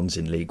MK Dons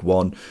in League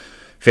One.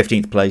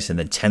 15th place and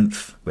then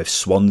 10th with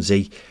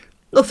Swansea.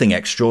 Nothing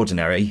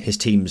extraordinary. His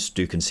teams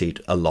do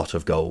concede a lot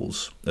of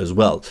goals as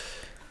well.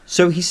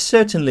 So he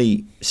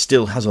certainly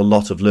still has a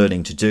lot of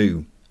learning to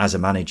do as a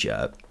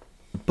manager.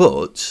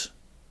 But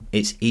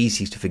it's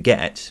easy to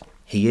forget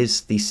he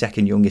is the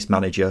second youngest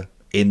manager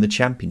in the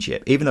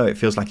Championship. Even though it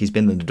feels like he's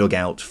been in the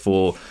dugout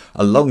for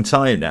a long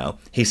time now,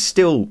 he's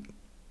still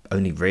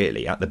only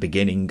really at the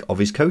beginning of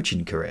his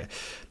coaching career.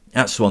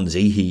 At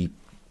Swansea, he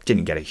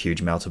didn't get a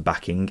huge amount of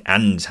backing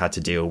and had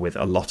to deal with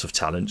a lot of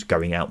talent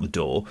going out the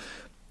door.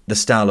 The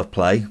style of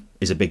play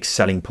is a big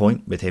selling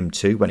point with him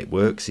too. When it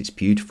works, it's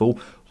beautiful.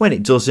 When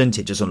it doesn't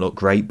look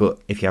great, but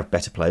if you have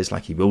better players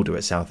like he will do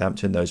at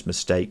Southampton, those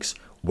mistakes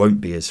won't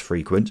be as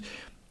frequent.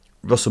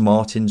 Russell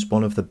Martin's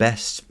one of the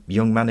best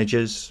young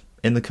managers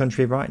in the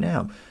country right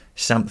now.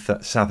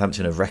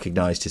 Southampton have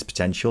recognised his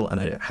potential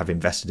and have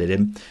invested in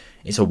him.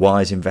 It's a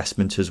wise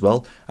investment as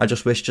well. I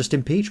just wish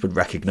Justin Peach would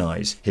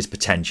recognise his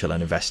potential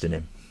and invest in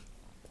him.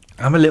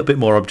 I'm a little bit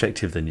more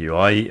objective than you.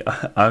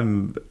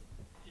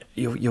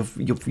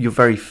 You're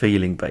very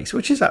feeling based,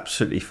 which is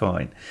absolutely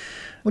fine.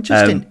 Well,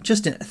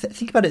 Justin,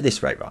 think about it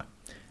this way, right?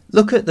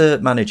 Look at the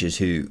managers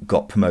who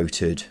got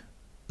promoted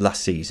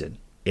last season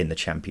in the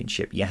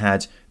Championship. You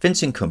had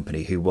Vincent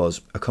Kompany, who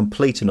was a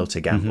complete and utter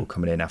gamble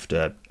coming in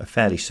after a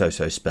fairly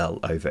so-so spell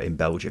over in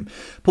Belgium.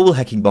 Paul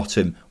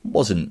Heckingbottom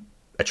wasn't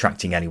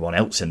attracting anyone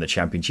else in the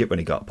Championship when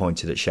he got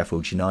appointed at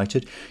Sheffield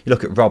United. You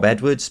look at Rob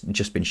Edwards,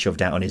 just been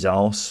shoved out on his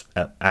arse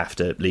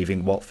after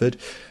leaving Watford.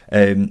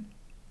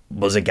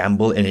 Was a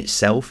gamble in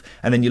itself.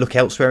 And then you look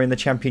elsewhere in the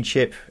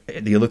Championship,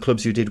 the other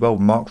clubs who did well,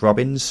 Mark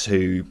Robbins,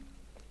 who,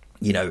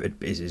 you know,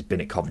 has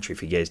been at Coventry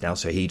for years now,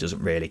 so he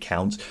doesn't really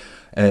count.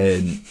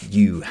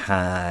 You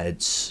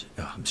had,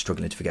 I'm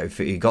struggling to forget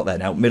who you got there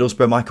now.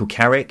 Middlesbrough, Michael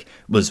Carrick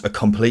was a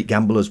complete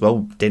gamble as well,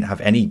 didn't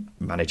have any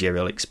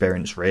managerial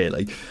experience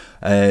really.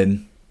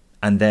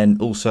 And then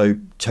also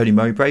Tony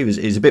Mowbray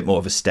is a bit more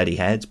of a steady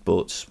head,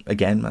 but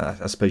again,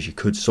 I suppose you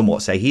could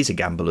somewhat say he's a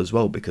gamble as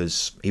well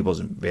because he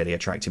wasn't really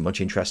attracting much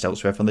interest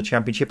elsewhere from the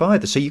Championship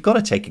either. So you've got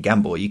to take a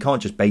gamble. You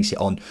can't just base it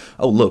on,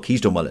 oh look,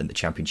 he's done well in the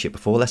Championship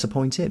before, let's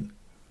appoint him.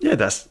 Yeah,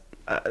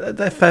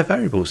 they're fair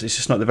variables. It's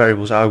just not the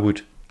variables I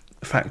would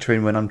factor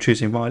in when I'm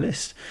choosing my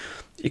list.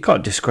 You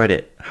can't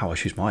discredit how I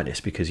choose my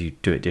list because you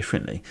do it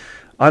differently.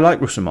 I like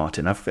Russell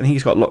Martin. I think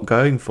he's got a lot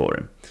going for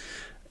him.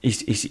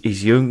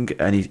 He's young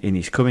and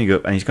he's coming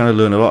up and he's going to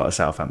learn a lot at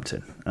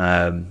Southampton.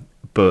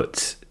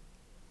 But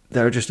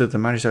there are just other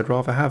managers I'd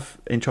rather have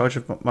in charge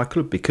of my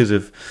club because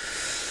of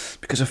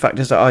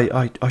factors that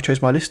I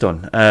chose my list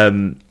on.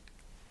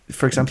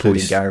 For example,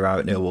 including Gary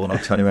Rowett, Neil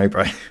Warnock, Tony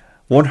Mowbray.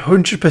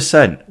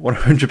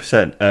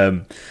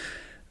 100%.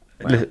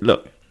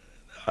 Look,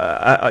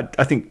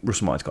 I think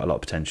Russell Martin's got a lot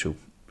of potential,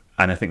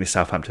 and I think the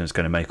Southampton is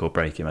going to make or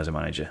break him as a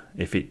manager.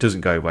 If it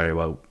doesn't go very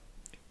well,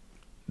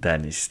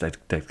 then I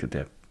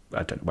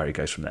don't know where he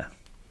goes from there.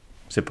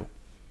 Simple.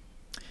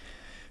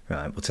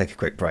 Right, we'll take a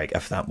quick break.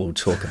 After that, we'll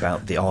talk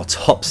about our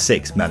top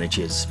 6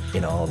 managers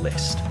in our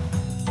list.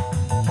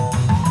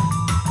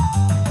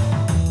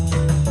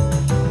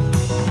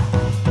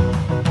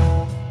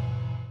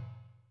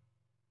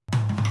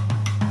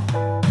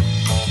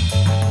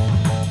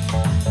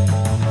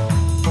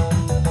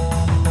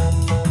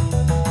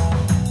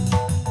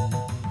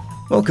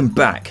 Welcome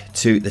back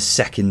to the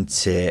Second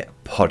Tier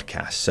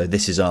podcast. So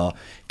this is our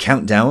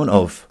countdown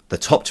of the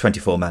top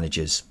 24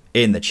 managers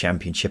in the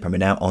Championship, and we're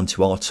now on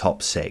to our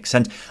top 6.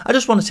 And I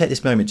just want to take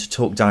this moment to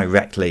talk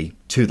directly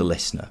to the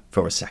listener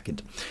for a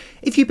second.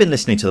 If you've been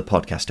listening to the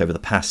podcast over the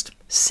past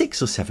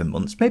 6 or 7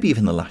 months, maybe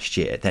even the last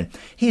year, then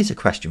here's a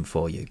question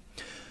for you.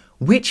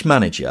 Which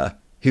manager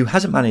who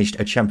hasn't managed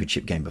a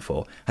Championship game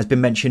before has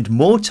been mentioned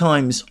more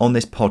times on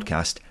this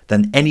podcast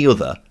than any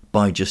other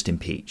by Justin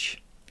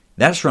Peach?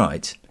 That's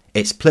right.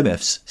 It's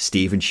Plymouth's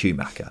Steven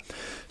Schumacher.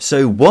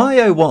 So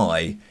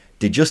why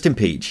did Justin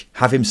Peach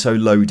have him so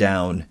low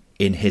down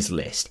in his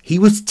list? He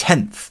was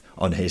 10th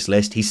on his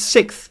list. He's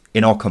 6th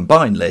in our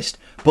combined list,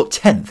 but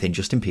 10th in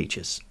Justin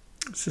Peach's.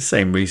 It's the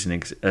same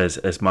reasoning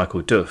as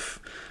Michael Duff.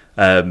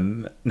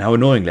 Now,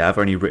 annoyingly, I've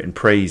only written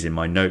praise in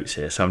my notes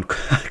here, so I'm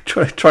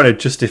trying to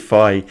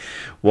justify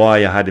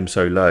why I had him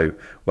so low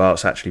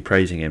whilst actually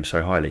praising him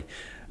so highly.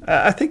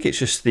 I think it's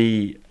just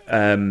there's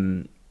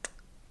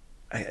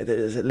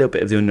a little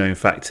bit of the unknown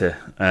factor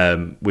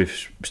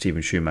with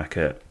Steven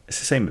Schumacher. It's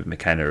the same with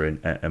McKenna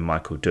and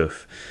Michael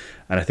Duff.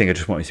 And I think I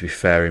just wanted to be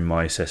fair in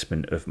my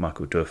assessment of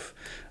Michael Duff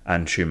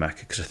and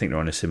Schumacher, because I think they're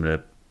on a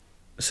similar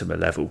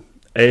level.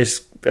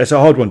 It's a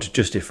hard one to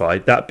justify.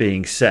 That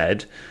being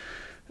said,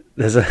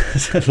 there's a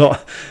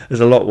lot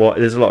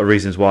of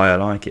reasons why I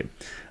like him.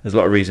 He's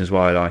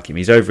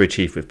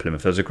overachieved with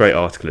Plymouth. There's a great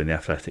article in The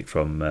Athletic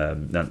from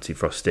Nancy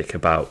Frostick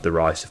about the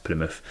rise of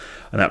Plymouth,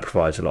 and that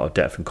provides a lot of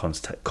depth and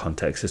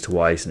context as to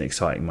why he's an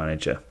exciting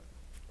manager.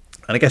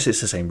 And I guess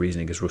it's the same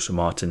reasoning as Russell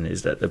Martin,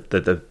 is that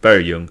they're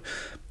very young,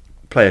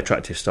 play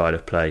attractive style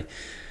of play.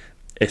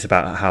 It's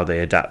about how they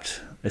adapt.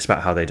 It's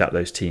about how they adapt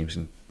those teams,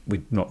 and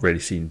we've not really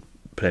seen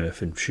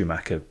Plymouth and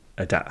Schumacher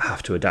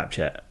have to adapt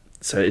yet.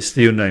 So it's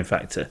the unknown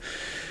factor.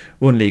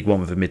 Won League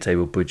One with a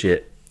mid-table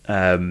budget.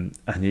 And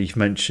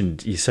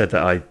you said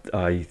that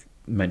I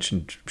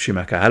mentioned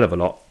Schumacher a hell of a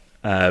lot.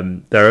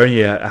 There are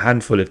only a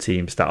handful of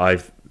teams that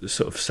I've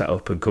sort of set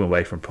up and come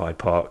away from Pride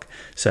Park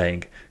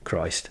saying,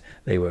 Christ,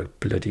 they were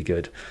bloody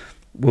good.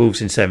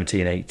 Wolves in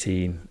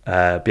 17-18,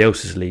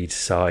 Bielsa's Leeds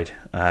side,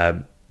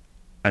 and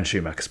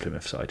Schumacher's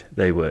Plymouth side.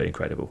 They were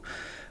incredible.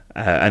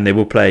 And they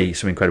will play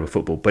some incredible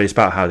football, but it's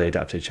about how they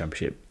adapt to the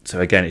Championship. So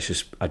again, it's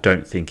just, I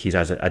don't think he's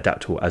as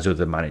adaptable as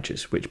other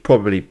managers, which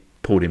probably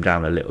pulled him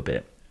down a little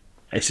bit.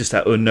 It's just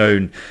that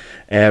unknown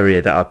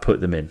area that I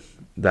put them in.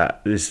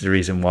 That is the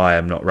reason why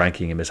I'm not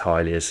ranking him as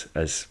highly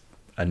as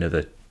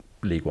another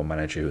League One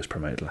manager who was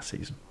promoted last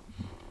season.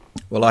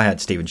 Well, I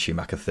had Steven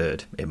Schumacher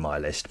 3rd in my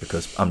list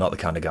because I'm not the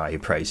kind of guy who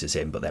praises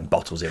him but then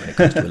bottles him when it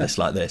comes to a list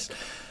like this.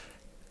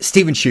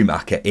 Steven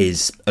Schumacher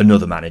is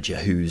another manager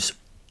who's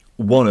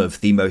one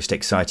of the most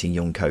exciting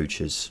young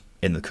coaches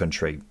in the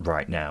country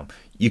right now.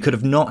 You could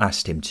have not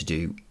asked him to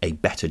do a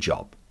better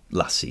job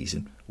last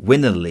season.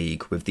 Win the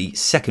league with the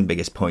second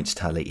biggest points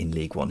tally in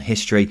League One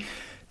history.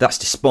 That's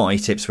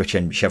despite Ipswich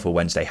and Sheffield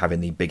Wednesday having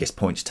the biggest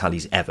points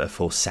tallies ever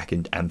for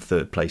second and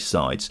third place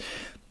sides.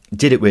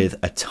 Did it with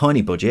a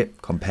tiny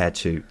budget compared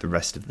to the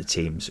rest of the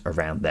teams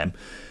around them.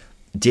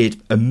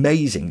 Did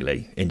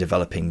amazingly in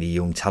developing the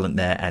young talent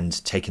there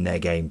and taking their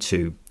game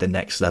to the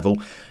next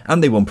level.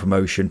 And they won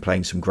promotion,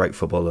 playing some great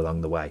football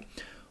along the way.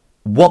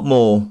 What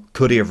more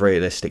could he have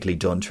realistically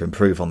done to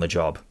improve on the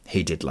job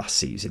he did last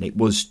season? It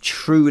was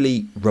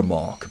truly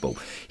remarkable.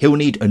 He'll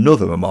need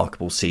another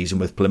remarkable season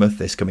with Plymouth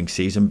this coming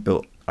season,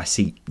 but I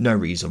see no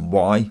reason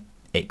why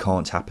it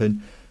can't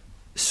happen.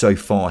 So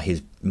far,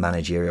 his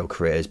managerial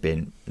career has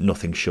been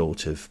nothing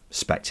short of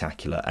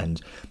spectacular,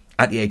 and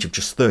at the age of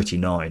just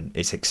 39,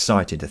 it's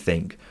exciting to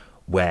think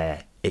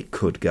where it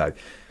could go.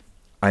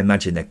 I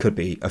imagine there could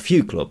be a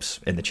few clubs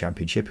in the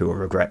Championship who will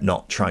regret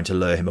not trying to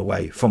lure him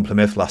away from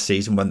Plymouth last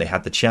season when they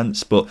had the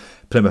chance, but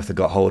Plymouth have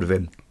got hold of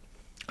him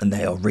and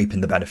they are reaping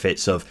the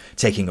benefits of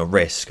taking a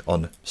risk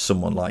on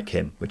someone like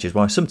him, which is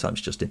why sometimes,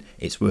 Justin,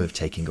 it's worth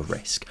taking a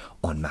risk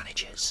on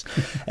managers.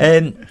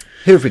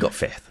 Who have we got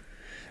 5th?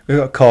 We've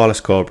got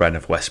Carlos Corberán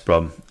of West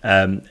Brom.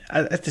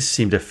 This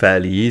seemed a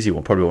fairly easy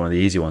one, probably one of the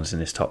easy ones in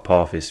this top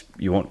half. Is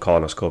you want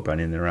Carlos Corberán in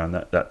and around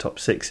that top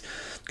 6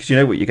 because you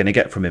know what you're going to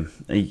get from him.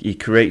 He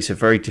creates a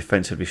very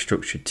defensively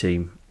structured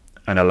team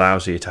and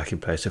allows the attacking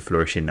players to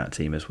flourish in that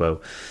team as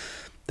well.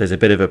 There's a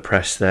bit of a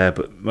press there,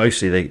 but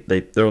mostly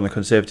they're on the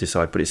conservative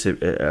side. But it's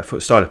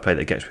a style of play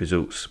that gets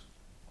results.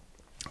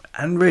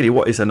 And really,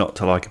 what is there not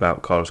to like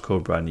about Carlos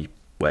Corberán? He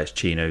wears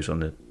chinos on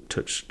the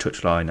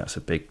touch line. That's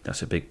a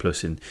big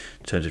plus in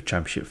terms of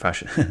championship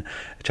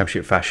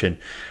fashion.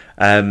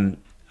 And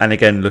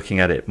again, looking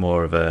at it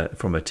more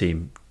from a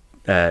team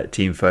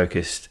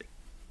focused,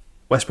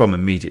 West Brom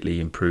immediately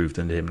improved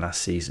under him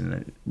last season.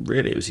 And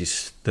really, it was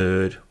his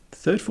third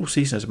full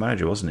season as a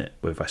manager, wasn't it,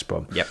 with West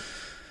Brom? Yep.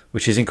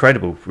 Which is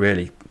incredible,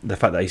 really. The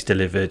fact that he's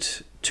delivered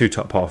 2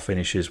 top half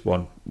finishes,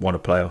 one a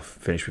playoff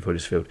finish with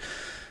Huddersfield.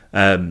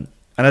 And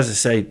as I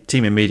say,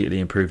 team immediately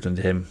improved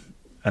under him,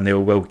 and they were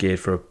well geared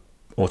for an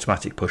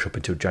automatic push up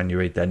until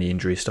January. Then the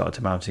injuries started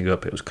to mounting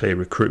up. It was clear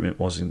recruitment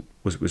was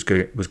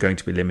going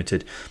to be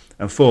limited,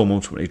 and form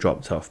ultimately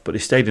dropped off. But they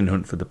stayed in the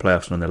hunt for the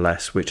playoffs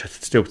nonetheless, which I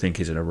still think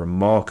is a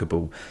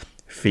remarkable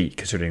feat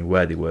considering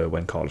where they were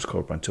when Carlos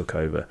Corberán took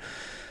over,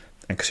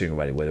 and considering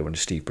where they were under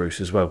Steve Bruce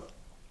as well.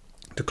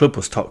 The club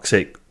was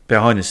toxic.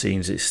 Behind the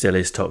scenes, it still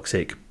is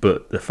toxic,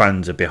 but the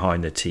fans are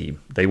behind the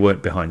team. They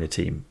weren't behind the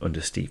team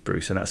under Steve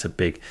Bruce, and that's a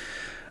big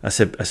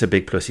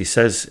plus. He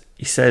says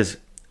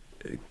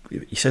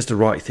the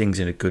right things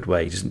in a good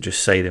way. He doesn't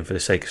just say them for the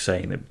sake of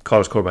saying them.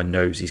 Carlos Corberán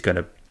knows he's going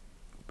to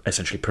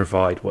essentially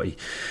provide what he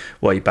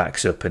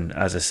backs up. And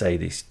as I say,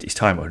 his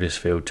time at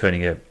Huddersfield,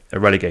 turning a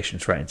relegation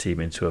threatened team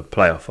into a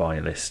playoff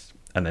finalist,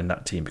 and then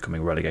that team becoming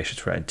a relegation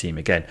threatened team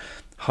again,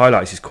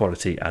 highlights his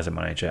quality as a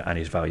manager and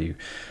his value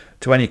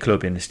to any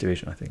club in this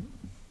division, I think.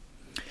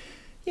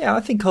 Yeah,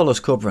 I think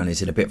Carlos Corberán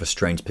is in a bit of a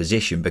strange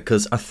position,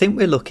 because I think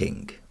we're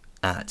looking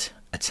at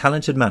a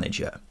talented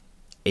manager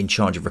in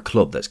charge of a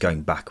club that's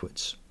going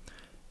backwards.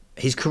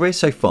 His career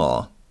so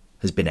far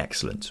has been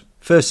excellent.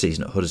 First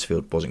season at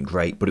Huddersfield wasn't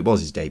great, but it was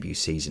his debut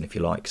season, if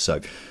you like,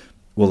 so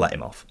we'll let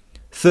him off.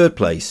 Third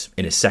place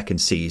in his second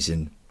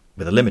season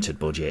with a limited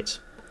budget,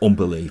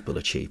 unbelievable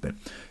achievement.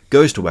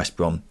 Goes to West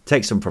Brom,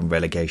 takes them from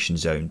relegation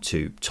zone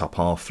to top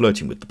half,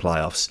 flirting with the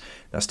playoffs.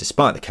 That's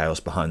despite the chaos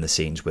behind the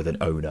scenes with an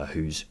owner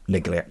who's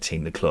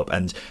neglecting the club.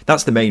 And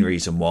that's the main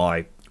reason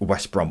why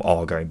West Brom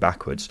are going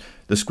backwards.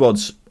 The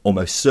squad's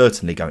almost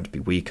certainly going to be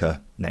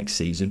weaker next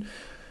season.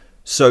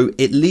 So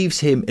it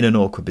leaves him in an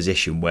awkward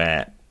position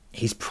where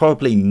he's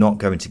probably not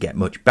going to get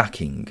much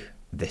backing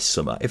this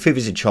summer. If he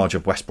was in charge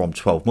of West Brom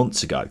 12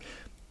 months ago,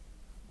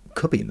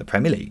 could be in the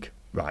Premier League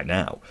right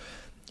now.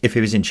 If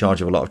he was in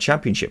charge of a lot of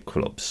championship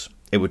clubs,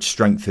 it would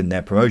strengthen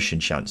their promotion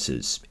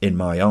chances, in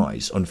my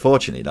eyes.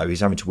 Unfortunately, though,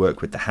 he's having to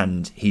work with the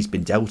hand he's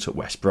been dealt at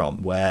West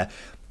Brom, where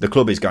the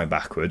club is going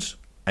backwards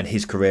and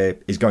his career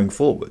is going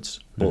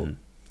forwards. But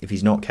if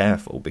he's not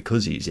careful,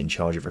 because he's in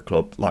charge of a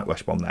club like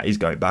West Brom that is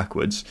going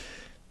backwards,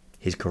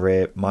 his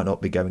career might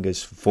not be going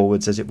as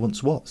forwards as it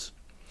once was.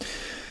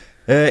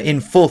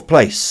 In fourth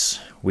place,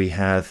 we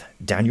have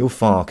Daniel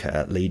Farke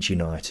at Leeds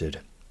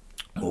United.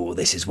 Oh,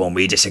 this is one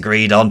we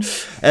disagreed on.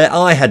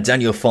 I had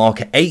Daniel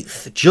Farke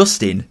 8th.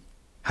 Justin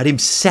had him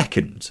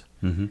 2nd.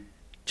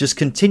 Just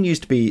continues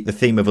to be the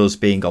theme of us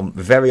being on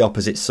very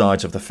opposite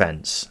sides of the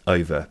fence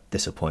over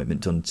this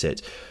appointment, doesn't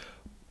it?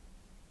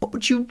 But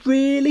would you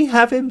really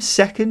have him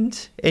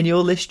 2nd in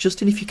your list,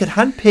 Justin? If you could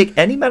handpick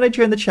any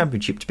manager in the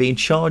Championship to be in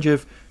charge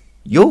of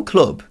your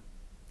club,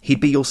 he'd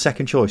be your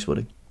second choice, would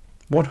he?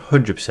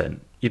 100%.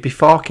 You'd be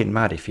fucking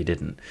mad if you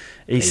didn't.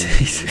 His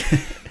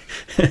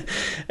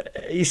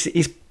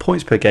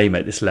points per game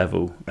at this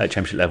level, at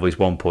Championship level, is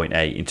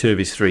 1.8. In 2 of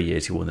his 3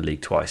 years, he won the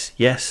league twice.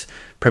 Yes,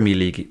 Premier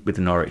League with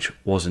the Norwich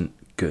wasn't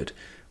good.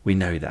 We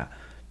know that.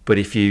 But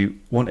if you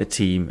want a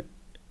team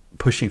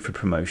pushing for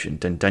promotion,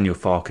 then Daniel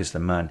Farke is the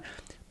man.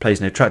 Plays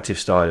an attractive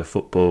style of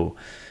football,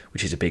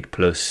 which is a big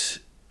plus.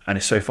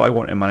 And so if I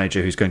want a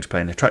manager who's going to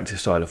play an attractive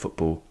style of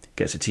football,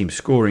 gets a team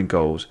scoring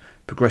goals,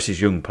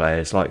 progresses young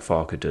players like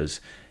Farke does,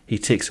 he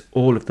ticks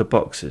all of the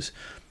boxes.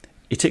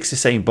 He ticks the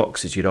same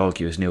boxes, you'd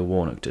argue, as Neil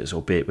Warnock does,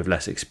 albeit with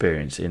less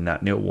experience, in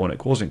that Neil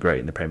Warnock wasn't great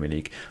in the Premier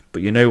League,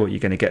 but you know what you're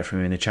going to get from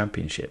him in the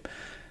Championship.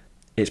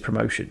 It's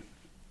promotion.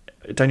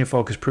 Daniel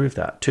Farke has proved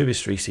that. 2 of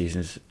his 3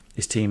 seasons,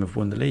 his team have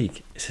won the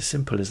league. It's as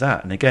simple as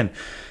that. And again,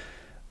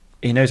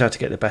 he knows how to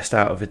get the best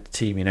out of a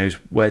team. He knows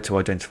where to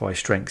identify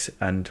strengths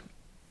and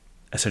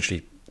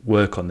essentially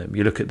work on them.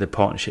 You look at the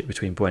partnership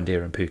between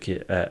Buendia and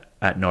Pukki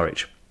at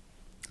Norwich.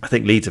 I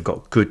think Leeds have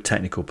got good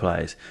technical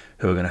players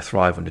who are going to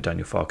thrive under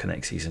Daniel Farke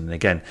next season. And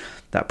again,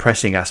 that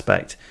pressing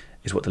aspect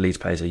is what the Leeds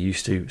players are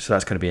used to, so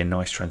that's going to be a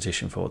nice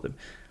transition for them.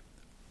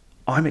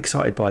 I'm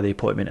excited by the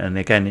appointment, and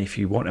again, if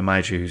you want a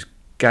manager who's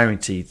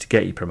guaranteed to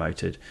get you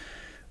promoted,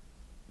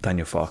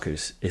 Daniel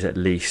Farke is at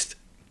least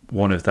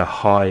one of the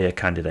higher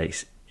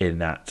candidates in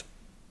that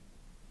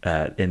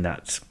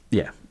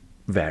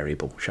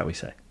variable, shall we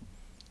say.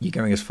 You're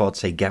going as far to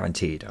say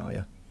guaranteed, are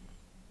you?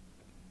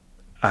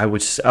 I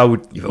would.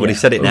 You've already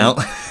said it now.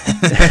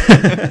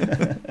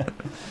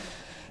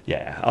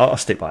 Yeah, I'll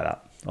stick by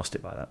that.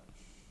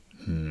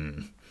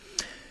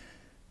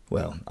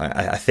 Well,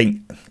 I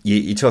think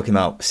you're talking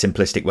about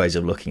simplistic ways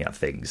of looking at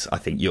things. I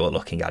think you're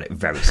looking at it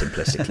very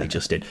simplistically,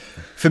 Justin.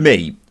 For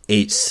me,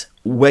 it's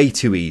way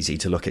too easy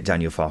to look at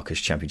Daniel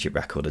Farke's Championship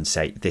record and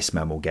say this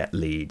man will get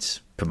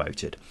Leeds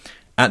promoted.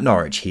 At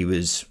Norwich, he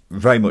was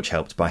very much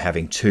helped by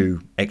having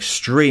two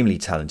extremely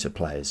talented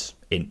players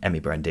in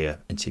Emi Buendia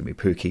and Timu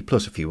Pukki,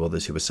 plus a few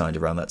others who were signed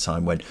around that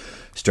time when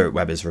Stuart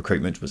Webber's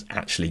recruitment was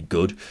actually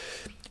good.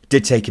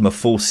 Did take him a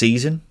full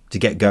season to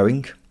get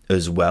going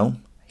as well.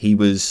 He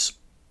was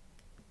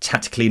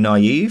tactically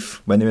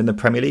naive when they're in the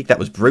Premier League. That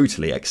was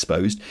brutally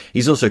exposed.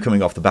 He's also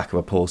coming off the back of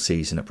a poor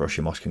season at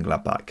Borussia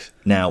Mönchengladbach.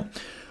 Now,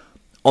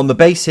 on the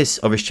basis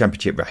of his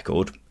Championship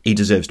record, he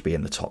deserves to be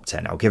in the top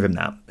 10. I'll give him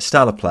that.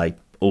 Style of play,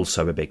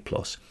 also a big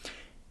plus.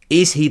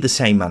 Is he the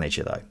same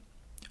manager, though?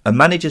 A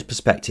manager's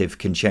perspective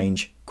can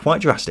change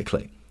quite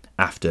drastically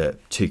after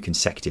two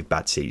consecutive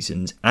bad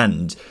seasons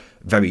and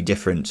very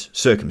different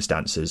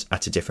circumstances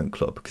at a different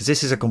club, because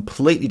this is a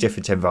completely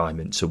different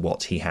environment to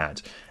what he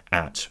had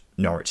at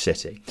Norwich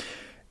City.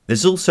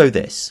 There's also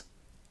this.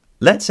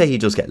 Let's say he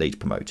does get Leeds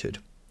promoted.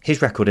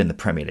 His record in the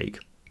Premier League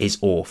is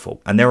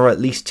awful, and there are at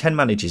least 10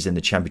 managers in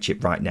the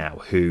Championship right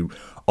now who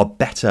are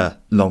better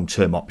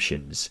long-term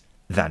options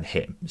than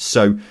him.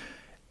 So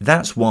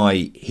that's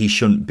why he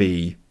shouldn't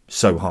be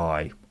so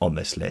high on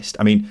this list.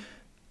 I mean,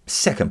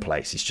 second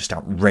place is just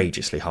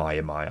outrageously high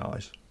in my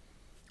eyes.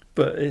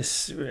 But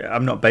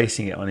I'm not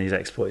basing it on his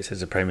exploits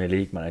as a Premier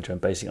League manager. I'm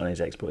basing it on his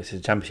exploits as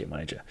a Championship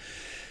manager,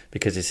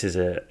 because this is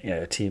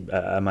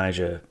a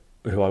manager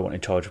who I want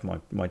in charge of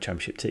my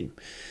Championship team.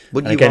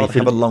 Wouldn't you rather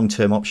have a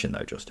long-term option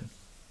though, Justin?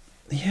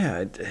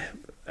 Yeah,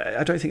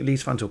 I don't think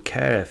Leeds fans will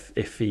care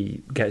if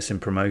he gets him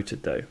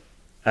promoted though,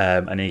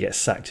 and he gets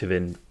sacked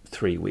within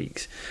 3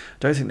 weeks. I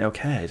don't think they'll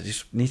care. They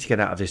just need to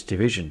get out of this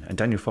division, and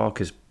Daniel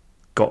Farke's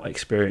got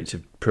experience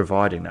of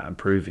providing that and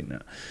proving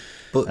that.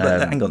 But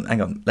hang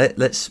on.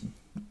 Let's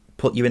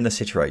put you in the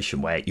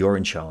situation where you're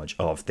in charge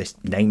of this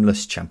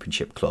nameless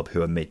Championship club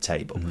who are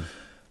mid-table. Mm-hmm.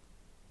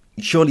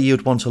 Surely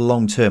you'd want a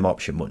long-term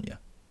option, wouldn't you?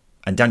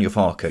 And Daniel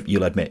Farke,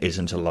 you'll admit,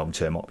 isn't a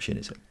long-term option,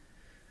 is it?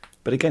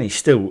 But again, he's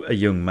still a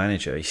young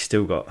manager. He's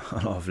still got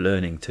a lot of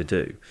learning to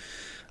do.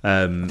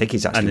 I think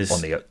he's actually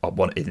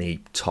in the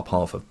top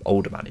half of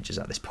older managers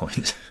at this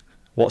point.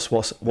 What's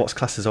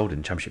classed as old in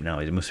the Championship now?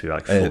 It must be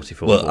like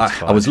 44. Well,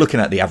 I was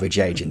looking at the average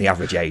age, and the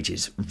average age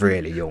is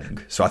really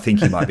young. So I think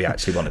he might be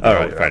actually one of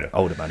the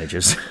older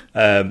managers.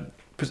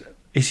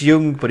 He's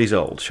young, but he's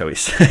old, shall we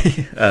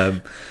say?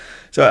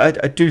 So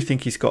I do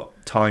think he's got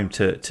time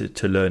to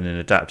learn and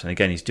adapt. And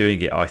again, he's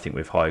doing it, I think,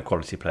 with higher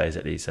quality players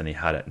at least than he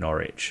had at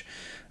Norwich.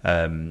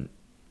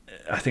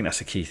 I think that's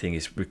the key thing.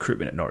 Is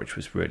recruitment at Norwich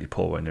was really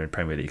poor when they're in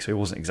Premier League, so he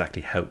wasn't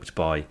exactly helped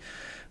by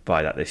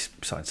that. They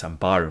signed Sam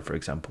Byron, for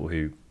example,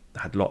 who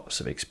had lots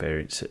of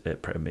experience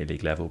at Premier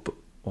League level, but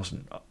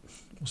wasn't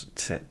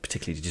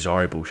particularly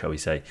desirable, shall we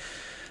say,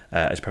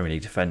 as a Premier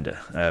League defender.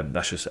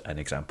 That's just an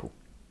example.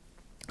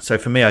 So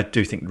for me, I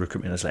do think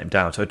recruitment has let him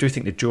down. So I do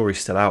think the jury's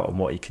still out on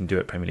what he can do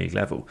at Premier League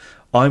level.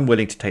 I'm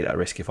willing to take that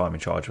risk if I'm in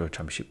charge of a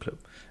Championship club,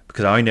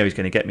 because I know he's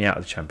going to get me out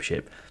of the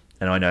Championship,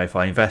 and I know if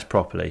I invest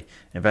properly,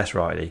 invest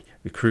rightly,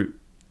 recruit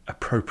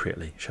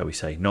appropriately, shall we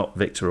say, not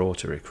Victor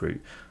Orta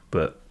recruit,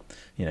 but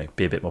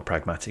be a bit more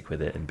pragmatic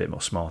with it and a bit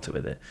more smarter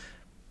with it,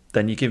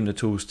 then you give him the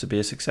tools to be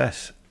a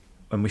success,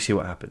 and we see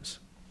what happens.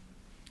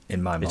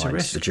 In my mind,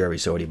 the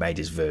jury's already made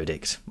his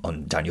verdict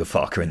on Daniel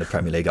Farke in the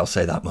Premier League, I'll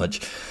say that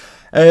much.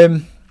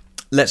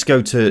 Let's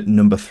go to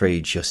number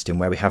 3, Justin,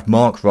 where we have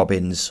Mark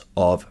Robins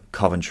of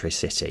Coventry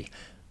City.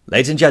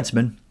 Ladies and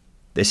gentlemen,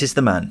 this is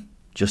the man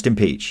Justin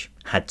Peach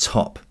had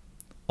top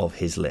of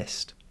his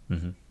list.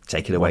 Mm-hmm.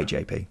 Take it away,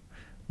 JP.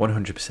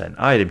 100%.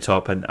 I had him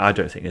top, and I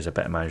don't think there's a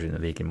better manager in the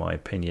league, in my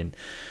opinion.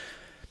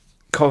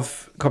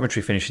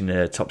 Coventry finishing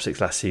the top 6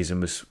 last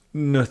season was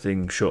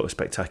nothing short of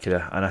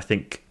spectacular, and I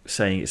think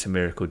saying it's a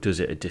miracle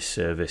does it a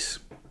disservice,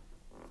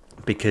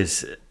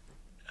 because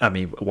I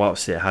mean,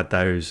 whilst it had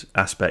those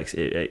aspects,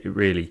 it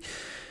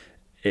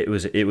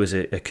was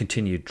a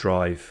continued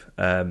drive,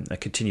 a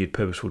continued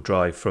purposeful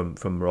drive from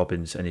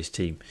Robins and his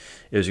team.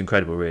 It was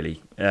incredible,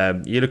 really.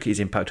 You look at his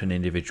impact on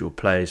individual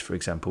players. For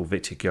example,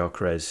 Victor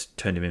Gyökeres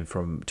turned him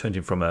from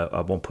a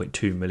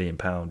 £1.2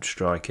 million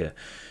striker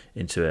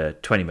into a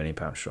 £20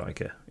 million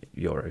striker,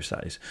 euros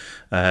that is.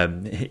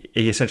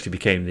 He essentially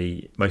became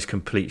the most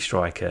complete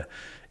striker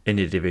in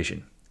the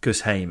division.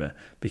 Gus Hamer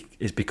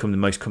has become the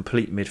most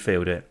complete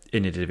midfielder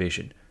in the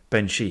division.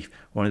 Ben Sheaf,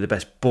 one of the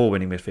best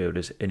ball-winning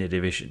midfielders in the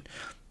division.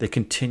 They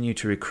continue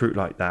to recruit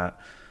like that.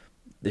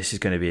 This is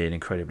going to be an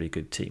incredibly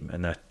good team,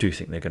 and I do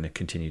think they're going to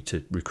continue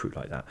to recruit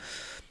like that.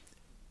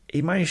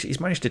 He's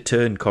managed to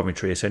turn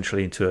Coventry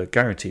essentially into a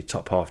guaranteed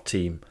top half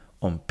team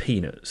on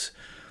peanuts.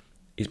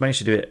 He's managed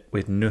to do it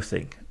with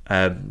nothing.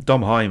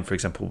 Dom Heim, for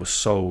example, was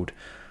sold,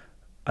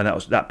 and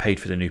that paid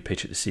for the new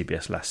pitch at the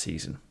CBS last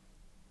season.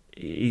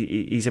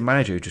 He's a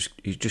manager who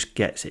just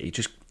gets it. He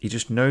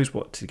just knows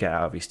what to get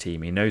out of his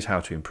team. He knows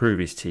how to improve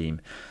his team.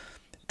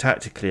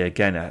 Tactically,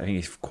 again, I think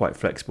he's quite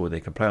flexible.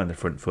 They can play on the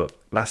front foot.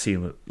 Last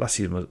season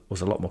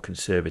was a lot more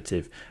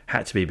conservative.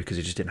 Had to be because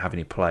he just didn't have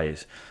any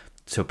players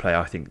to play,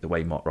 I think, the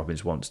way Mark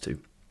Robins wants to.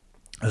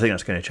 I think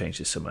that's going to change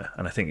this summer,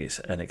 and I think it's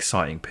an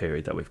exciting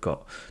period that we've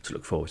got to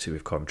look forward to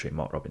with Coventry and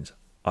Mark Robins.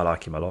 I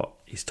like him a lot.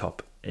 He's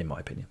top, in my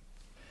opinion.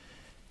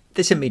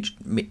 This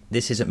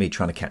isn't me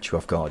trying to catch you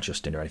off guard,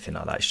 Justin, or anything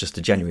like that. It's just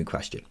a genuine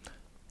question.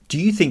 Do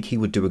you think he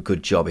would do a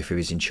good job if he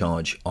was in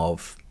charge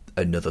of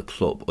another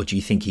club, or do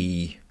you think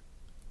he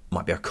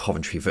might be a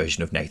Coventry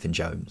version of Nathan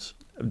Jones?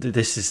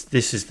 This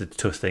is the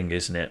tough thing,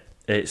 isn't it?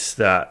 It's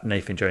that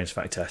Nathan Jones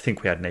factor. I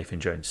think we had Nathan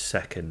Jones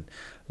second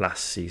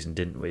last season,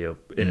 didn't we?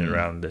 Up in and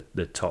around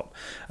the top,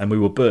 and we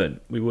were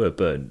burnt. We were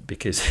burnt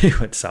because he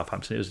went to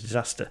Southampton. It was a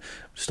disaster.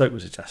 Stoke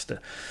was a disaster.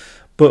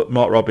 But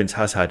Mark Robins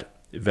has had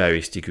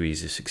various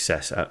degrees of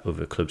success at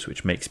other clubs,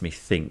 which makes me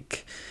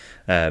think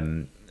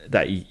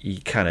that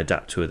he can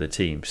adapt to other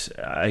teams.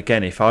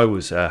 Again, if I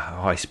was a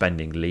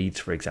high-spending Leeds,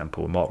 for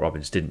example, and Mark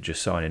Robins didn't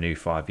just sign a new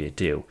 5-year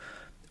deal,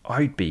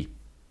 I'd be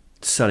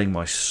selling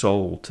my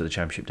soul to the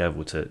Championship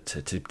Devil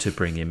to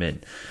bring him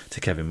in,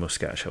 to Kevin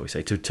Muscat, shall we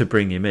say, to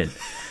bring him in.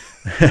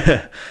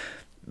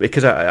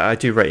 Because I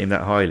do rate him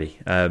that highly.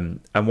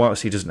 And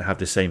whilst he doesn't have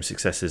the same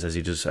successes as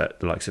he does at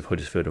the likes of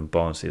Huddersfield and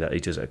Barnsley that he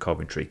does at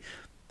Coventry,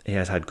 he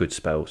has had good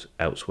spells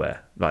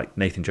elsewhere. Like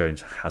Nathan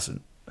Jones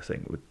hasn't, I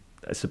think.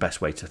 That's the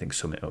best way to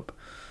sum it up.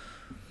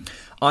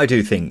 I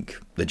do think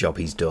the job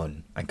he's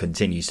done and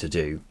continues to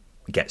do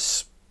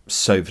gets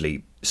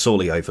sorely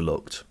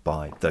overlooked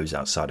by those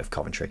outside of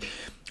Coventry.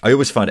 I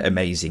always find it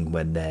amazing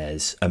when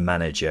there's a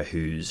manager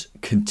who's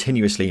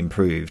continuously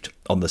improved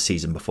on the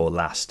season before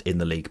last in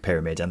the league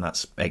pyramid, and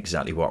that's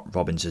exactly what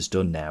Robins has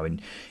done now.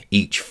 In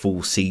each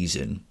full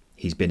season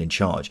he's been in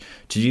charge.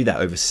 To do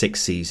that over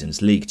 6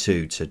 seasons, League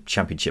 2 to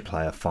Championship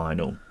player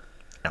final,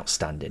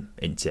 outstanding,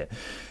 isn't it?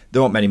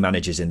 There aren't many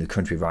managers in the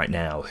country right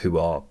now who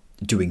are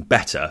doing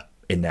better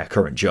in their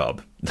current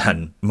job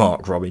than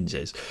Mark Robins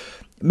is.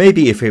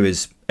 Maybe if he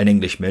was an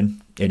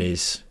Englishman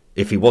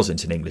if he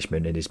wasn't an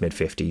Englishman in his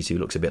mid-50s who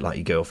looks a bit like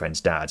your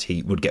girlfriend's dad,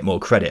 he would get more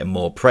credit and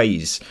more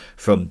praise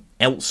from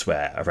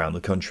elsewhere around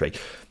the country.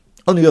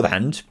 On the other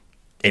hand,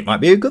 it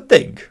might be a good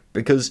thing,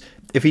 because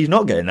if he's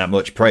not getting that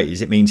much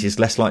praise, it means he's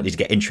less likely to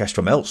get interest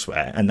from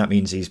elsewhere, and that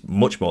means he's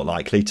much more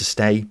likely to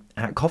stay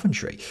at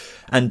Coventry.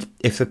 And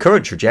if the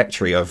current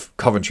trajectory of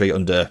Coventry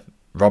under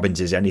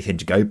Robins is anything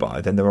to go by,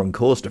 then they're on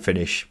course to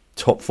finish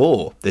top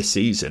 4 this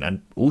season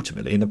and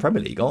ultimately in the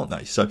Premier League, aren't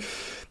they? So,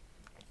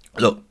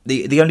 look,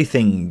 the only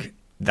thing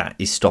that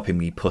is stopping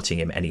me putting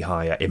him any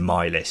higher in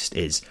my list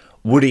is,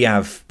 would he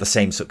have the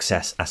same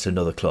success at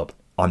another club?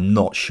 I'm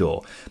not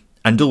sure.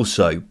 And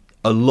also,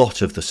 a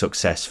lot of the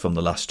success from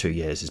the last 2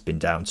 years has been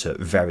down to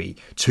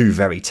two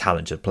very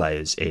talented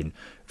players in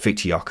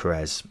Victor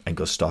Gyökeres and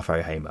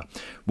Gustavo Hamer.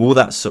 Will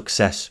that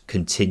success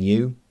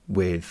continue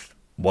with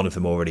one of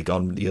them already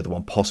gone, the other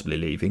one possibly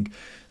leaving?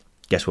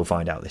 Guess we'll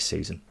find out this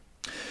season.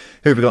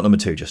 Who have we got number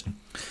 2, Justin?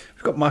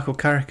 We've got Michael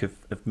Carrick of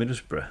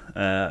Middlesbrough.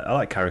 I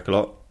like Carrick a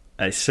lot.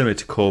 It's similar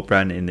to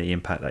Corberán in the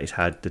impact that he's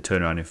had. The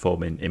turnaround in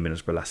form in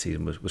Middlesbrough last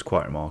season was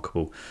quite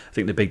remarkable. I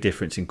think the big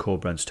difference in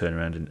Corberán's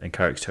turnaround and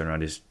Carrick's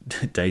turnaround is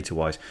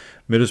data-wise.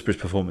 Middlesbrough's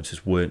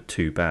performances weren't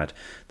too bad.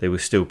 They were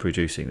still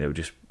producing.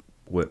 They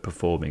weren't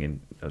performing,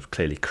 and there was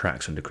clearly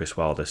cracks under Chris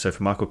Wilder. So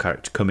for Michael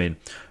Carrick to come in,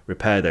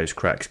 repair those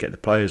cracks, get the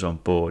players on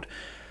board,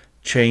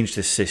 change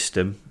the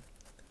system,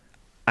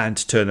 and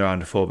to turn around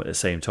the form at the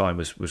same time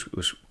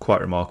was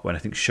quite remarkable, and I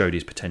think showed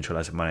his potential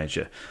as a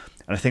manager.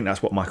 And I think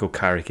that's what Michael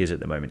Carrick is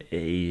at the moment.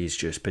 He is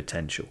just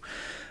potential.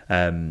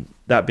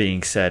 That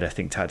being said, I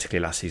think tactically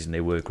last season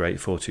they were great.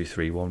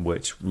 4-2-3-1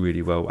 worked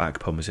really well.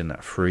 Akpom was in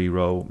that free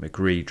role.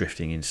 McGree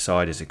drifting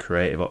inside as a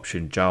creative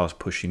option. Giles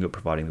pushing up,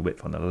 providing the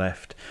width on the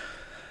left.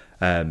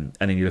 And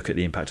then you look at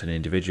the impact on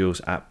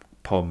individuals.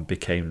 Akpom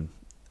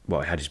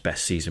he had his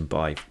best season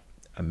by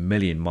a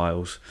million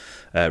miles.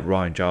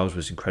 Ryan Giles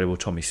was incredible.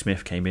 Tommy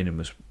Smith came in and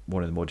was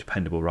one of the more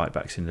dependable right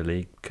backs in the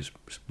league, because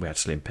we had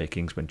slim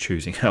pickings when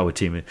choosing our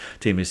team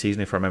this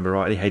season, if I remember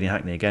rightly. Hayden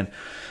Hackney again,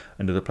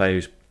 another player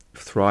who's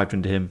thrived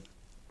under him.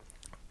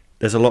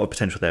 There's a lot of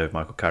potential there with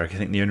Michael Carrick. I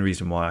think the only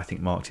reason why I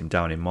think marked him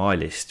down in my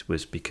list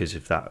was because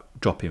of that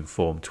drop in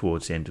form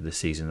towards the end of the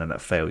season and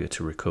that failure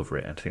to recover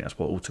it. And I think that's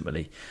what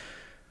ultimately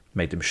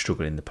made them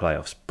struggle in the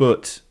playoffs.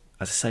 But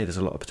as I say, there's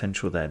a lot of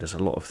potential there. There's a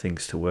lot of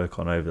things to work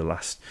on over the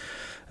last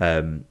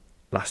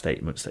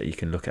 8 months that you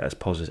can look at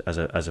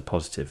as a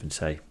positive and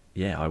say,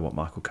 yeah, I want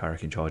Michael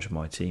Carrick in charge of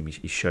my team.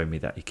 He's shown me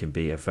that he can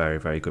be a very,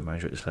 very good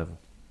manager at this level.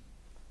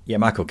 Yeah,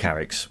 Michael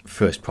Carrick's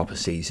first proper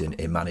season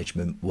in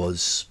management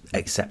was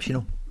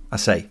exceptional. I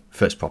say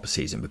first proper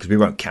season because we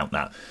won't count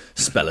that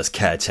spell as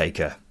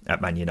caretaker at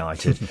Man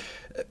United.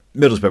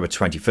 Middlesbrough were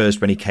 21st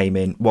when he came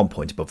in, 1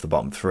 point above the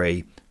bottom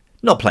 3.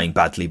 Not playing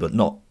badly, but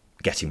not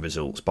getting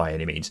results by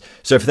any means.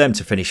 So for them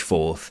to finish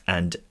 4th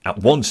and at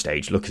one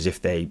stage look as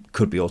if they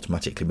could be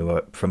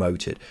automatically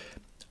promoted,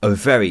 a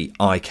very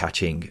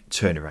eye-catching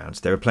turnaround.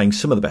 They were playing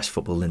some of the best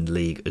football in the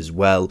league as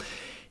well.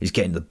 He's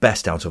getting the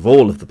best out of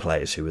all of the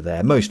players who were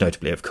there, most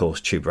notably, of course,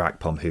 Chuba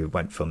Akpom, who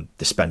went from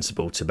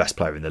dispensable to best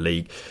player in the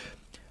league.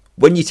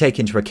 When you take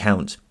into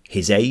account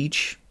his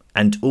age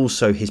and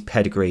also his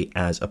pedigree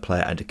as a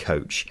player and a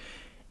coach,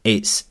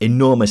 It's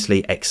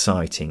enormously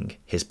exciting,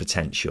 his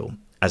potential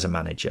as a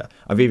manager.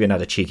 I've even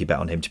had a cheeky bet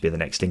on him to be the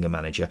next England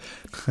manager.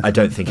 I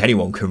don't think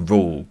anyone can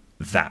rule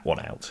that one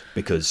out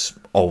because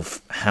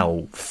of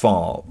how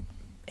far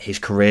his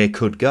career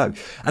could go.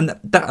 And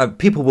that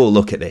people will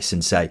look at this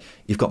and say,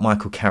 you've got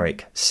Michael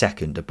Carrick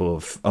second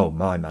above,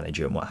 my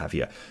manager and what have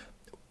you.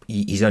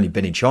 He's only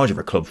been in charge of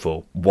a club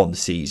for one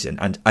season,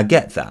 and I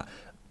get that.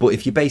 But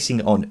if you're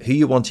basing it on who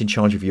you want in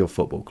charge of your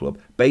football club,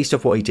 based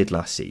off what he did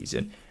last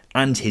season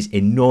and his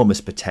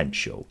enormous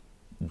potential,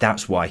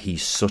 that's why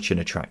he's such an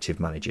attractive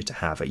manager to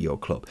have at your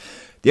club.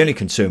 The only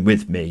concern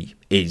with me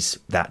is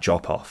that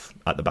drop-off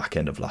at the back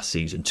end of last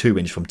season. 2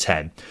 wins from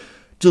 10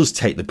 does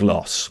take the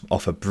gloss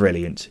off a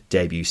brilliant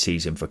debut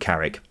season for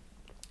Carrick.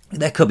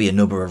 There could be a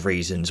number of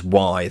reasons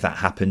why that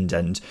happened,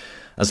 and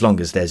as long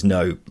as there's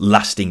no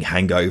lasting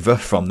hangover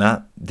from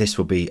that, this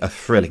will be a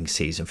thrilling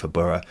season for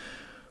Borough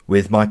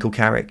with Michael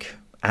Carrick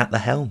at the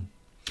helm.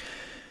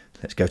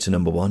 Let's go to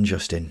number 1,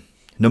 Justin.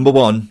 Number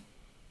 1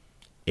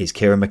 is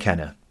Kieran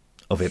McKenna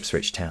of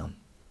Ipswich Town.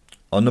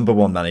 Our number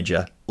 1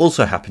 manager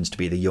also happens to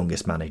be the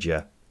youngest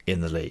manager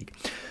in the league.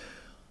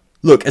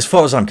 Look, as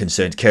far as I'm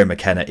concerned, Kieran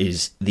McKenna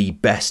is the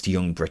best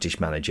young British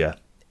manager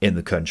in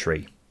the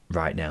country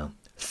right now.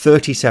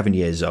 37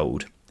 years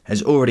old,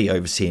 has already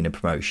overseen a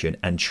promotion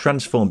and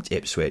transformed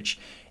Ipswich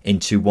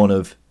into one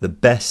of the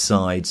best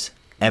sides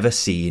ever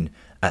seen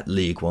at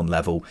League One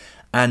level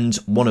and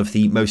one of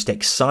the most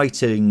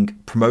exciting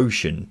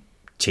promotion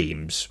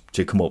teams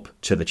to come up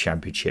to the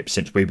Championship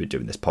since we've been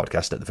doing this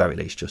podcast, at the very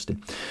least,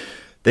 Justin.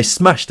 They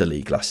smashed the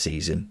league last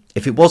season.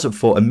 If it wasn't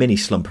for a mini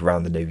slump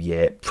around the new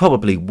year,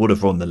 probably would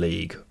have run the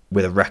league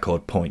with a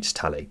record points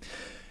tally.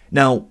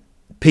 Now,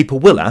 people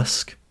will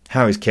ask,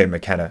 how is Kieran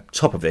McKenna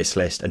top of this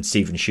list and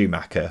Stephen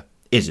Schumacher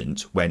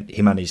isn't, when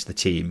he managed the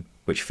team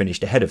which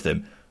finished ahead of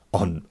them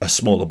on a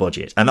smaller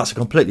budget? And that's a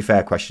completely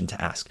fair question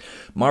to ask.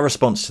 My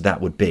response to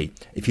that would be,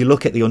 if you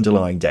look at the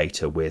underlying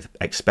data with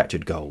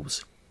expected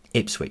goals,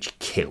 Ipswich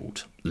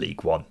killed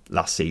League One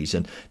last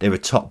season. They were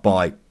topped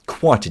by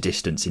quite a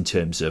distance in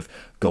terms of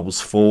goals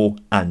for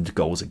and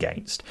goals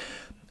against.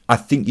 I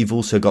think you've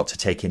also got to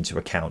take into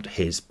account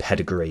his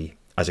pedigree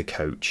as a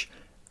coach.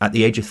 At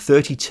the age of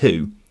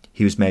 32,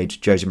 he was made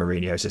Jose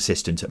Mourinho's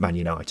assistant at Man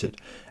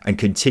United and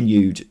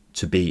continued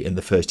to be in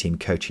the first team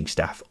coaching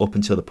staff up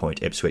until the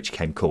point Ipswich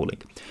came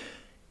calling.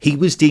 He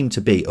was deemed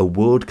to be a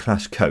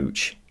world-class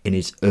coach in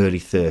his early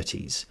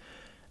 30s,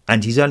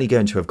 and he's only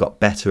going to have got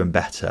better and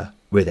better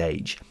with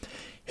age.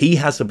 He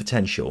has the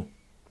potential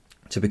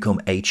to become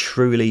a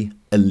truly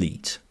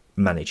elite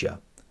manager,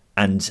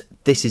 and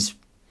this is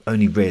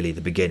only really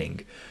the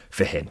beginning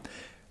for him.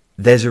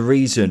 There's a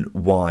reason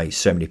why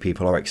so many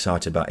people are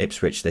excited about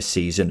Ipswich this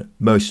season.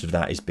 Most of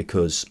that is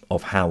because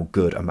of how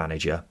good a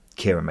manager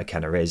Kieran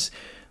McKenna is.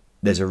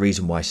 There's a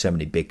reason why so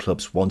many big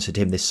clubs wanted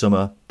him this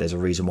summer. There's a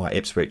reason why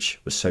Ipswich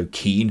was so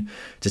keen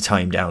to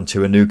tie him down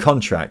to a new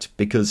contract,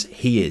 because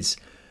he is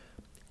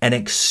an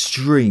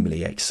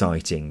extremely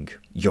exciting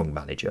young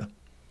manager.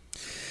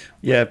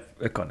 Yeah,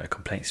 I've got no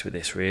complaints with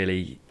this,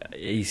 really.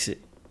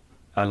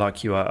 I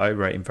like you, I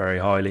rate him very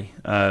highly.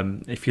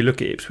 If you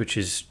look at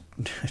Ipswich's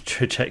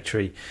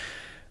trajectory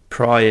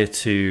prior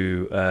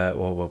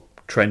to,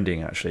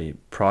 trending actually,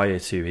 prior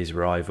to his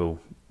rival,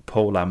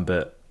 Paul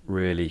Lambert,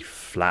 really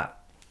flat.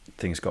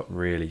 Things got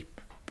really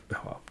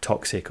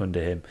toxic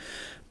under him.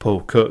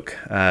 Paul Cook,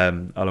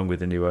 along with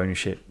the new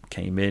ownership,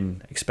 came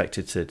in,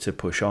 expected to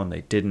push on.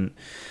 They didn't.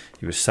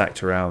 He was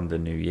sacked around the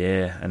new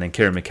year. And then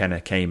Kieran McKenna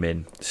came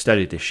in,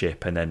 steadied the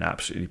ship, and then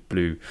absolutely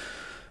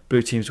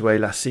blew teams away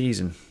last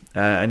season.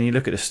 And you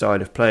look at the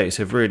style of play, it's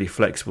a really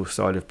flexible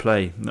style of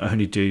play. Not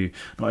only do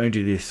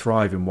they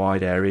thrive in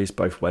wide areas,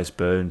 both Wes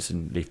Burns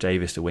and Leif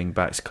Davis, the wing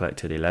backs,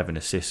 collected 11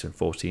 assists and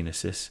 14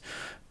 assists.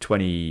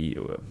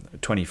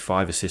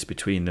 25 assists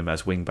between them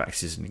as wing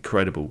backs is an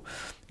incredible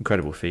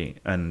feat.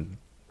 And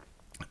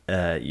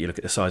you look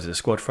at the size of the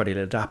squad. Freddie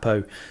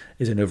Ladapo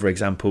is another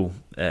example.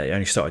 He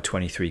only started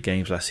 23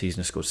 games last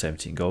season and scored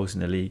 17 goals in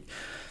the league.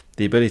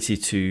 The ability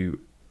to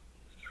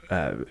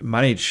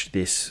manage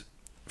this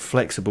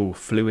flexible,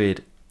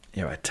 fluid,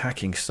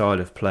 attacking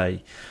style of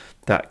play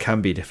that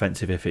can be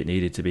defensive if it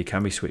needed to be,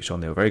 can be switched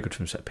on. They were very good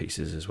from set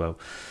pieces as well.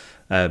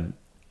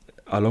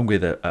 Along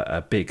with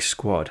a big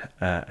squad,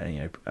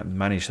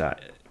 manage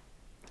that.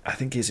 I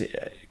think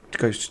it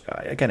goes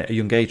again at a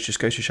young age. Just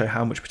goes to show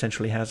how much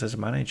potential he has as a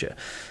manager.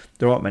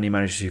 There aren't many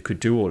managers who could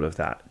do all of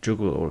that,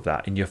 juggle all of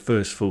that in your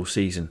first full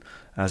season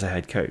as a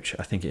head coach.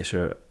 I think it's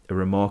a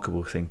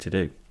remarkable thing to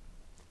do.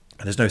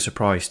 And there's no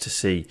surprise to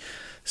see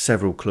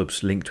several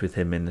clubs linked with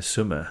him in the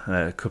summer.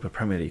 A couple of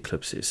Premier League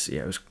clubs.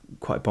 It was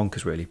quite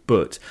bonkers, really,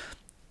 but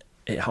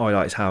it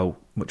highlights how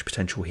much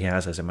potential he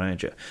has as a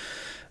manager.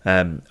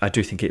 I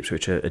do think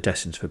Ipswich are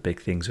destined for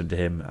big things under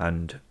him,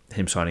 and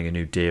him signing a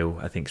new deal,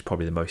 I think, is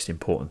probably the most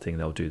important thing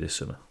they'll do this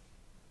summer.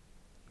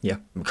 Yeah,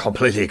 I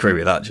completely agree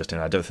with that, Justin.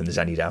 I don't think there's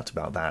any doubt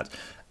about that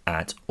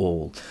at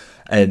all.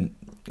 And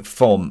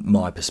from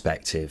my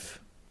perspective,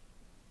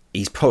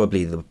 he's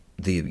probably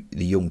the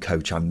young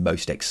coach I'm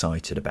most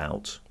excited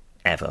about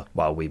ever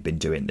while we've been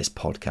doing this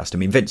podcast. I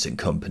mean, Vincent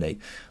Kompany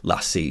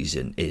last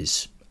season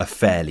is a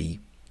fairly...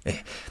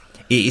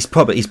 He's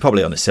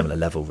probably on a similar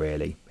level,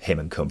 really, him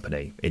and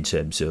Kompany, in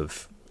terms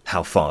of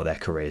how far their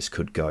careers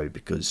could go,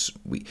 because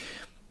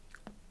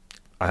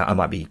I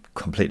might be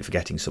completely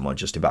forgetting someone,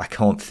 Justin, but I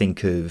can't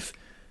think of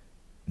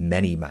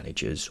many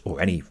managers, or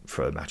any,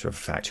 for a matter of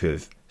fact, who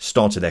have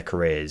started their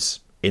careers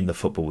in the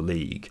Football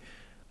League.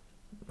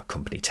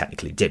 Kompany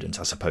technically didn't,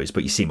 I suppose,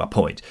 but you see my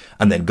point,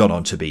 and then gone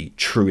on to be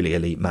truly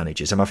elite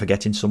managers. Am I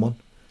forgetting someone?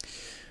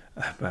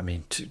 I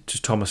mean,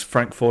 does Thomas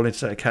Frank fall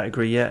into that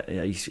category yet?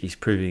 Yeah, he's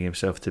proving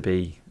himself to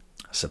be...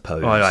 I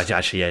suppose. Oh,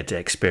 actually, he had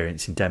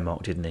experience in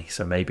Denmark, didn't he?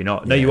 So maybe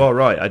not. No, you are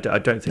right. I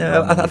don't think...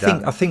 No,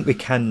 I think we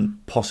can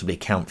possibly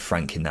count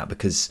Frank in that,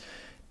 because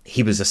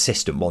he was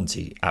assistant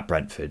Monty at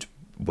Brentford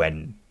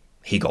when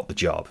he got the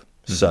job.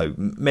 Mm-hmm. So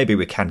maybe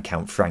we can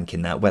count Frank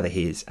in that. Whether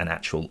he is an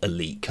actual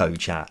elite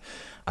coach, I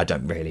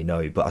don't really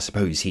know. But I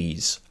suppose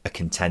he's a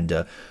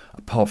contender.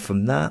 Apart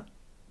from that,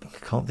 I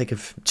can't think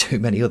of too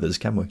many others,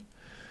 can we?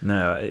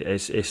 No,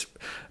 it's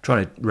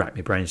trying to rack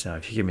my brains now.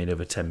 If you give me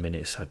another 10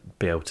 minutes, I'd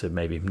be able to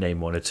maybe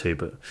name one or two,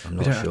 but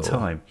we don't have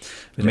time.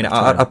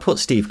 I put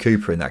Steve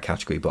Cooper in that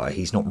category, but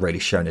he's not really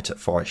shown it at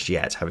Forest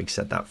yet. Having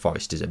said that,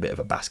 Forest is a bit of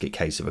a basket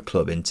case of a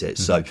club, isn't it?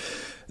 Mm-hmm.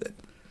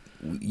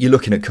 So you're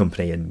looking at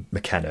Kompany and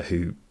McKenna,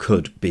 who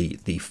could be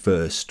the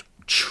first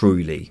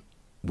truly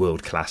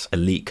world-class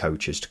elite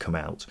coaches to come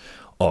out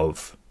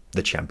of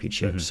the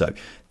Championship. Mm-hmm. So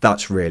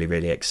that's really,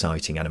 really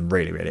exciting, and I'm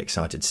really, really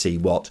excited to see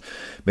what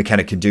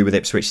McKenna can do with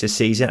Ipswich this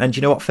season. And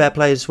you know what, fair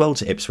play as well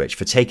to Ipswich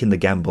for taking the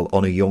gamble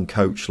on a young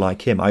coach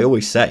like him. I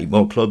always say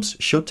more clubs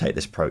should take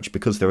this approach,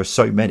 because there are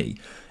so many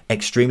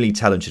extremely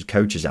talented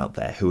coaches out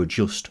there who are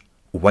just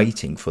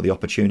waiting for the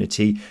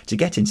opportunity to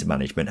get into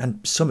management, and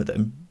some of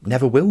them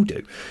never will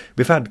do.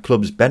 We've had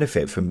clubs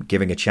benefit from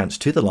giving a chance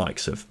to the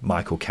likes of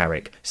Michael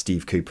Carrick,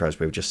 Steve Cooper, as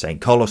we were just saying,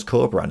 Carlos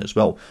Corberán as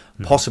well.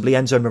 Possibly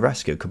Enzo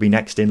Maresca could be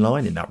next in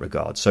line in that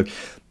regard. So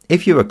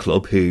if you're a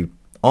club who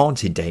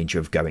aren't in danger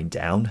of going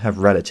down, have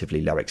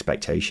relatively low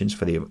expectations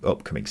for the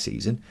upcoming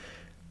season,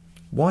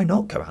 why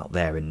not go out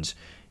there and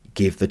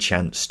give the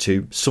chance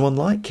to someone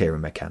like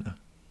Kieran McKenna?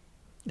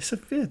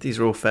 These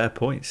are all fair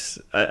points.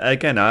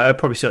 Again, I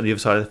probably sit on the other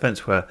side of the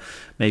fence, where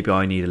maybe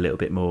I need a little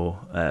bit more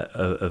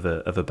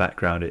of a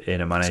background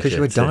in a manager. It's because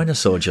you're a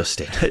dinosaur,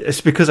 Justin. It's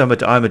because I'm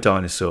a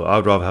dinosaur.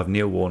 I'd rather have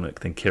Neil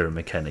Warnock than Kieran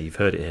McKenna. You've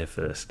heard it here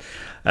first.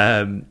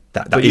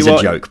 That is a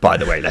joke, by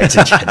the way, ladies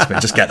and gentlemen.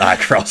 Just get that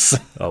across.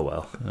 Oh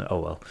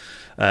well.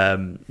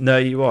 No,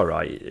 you are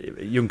right.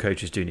 Young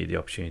coaches do need the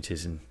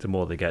opportunities, and the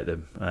more they get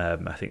them,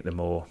 I think the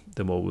more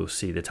we'll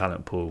see the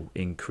talent pool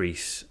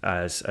increase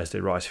as they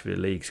rise through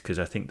the leagues. Because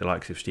I think the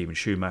likes of Steven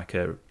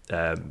Schumacher,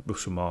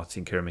 Russell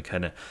Martin, Kieran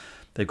McKenna,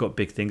 they've got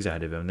big things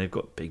ahead of them. They've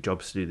got big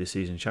jobs to do this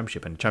season in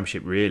Championship, and the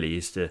Championship really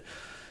is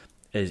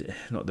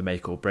not the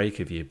make or break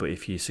of you. But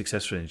if you're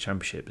successful in the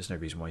Championship, there's no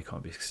reason why you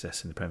can't be a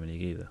success in the Premier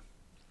League either.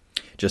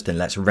 Justin,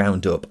 let's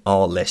round up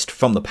our list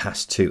from the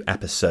past two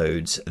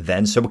episodes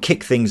then. So we'll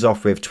kick things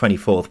off with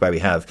 24th, where we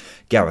have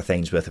Gareth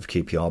Ainsworth of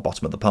QPR,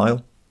 bottom of the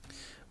pile.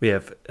 We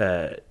have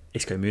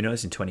Isco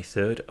Munoz in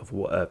 23rd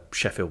of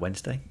Sheffield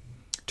Wednesday.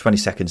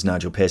 22nd,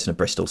 Nigel Pearson of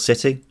Bristol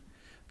City.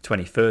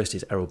 21st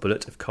is Errol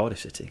Bullitt of Cardiff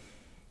City.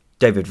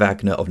 David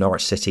Wagner of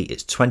Norwich City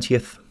is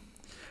 20th.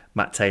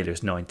 Matt Taylor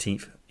is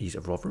 19th. He's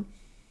of Rotherham.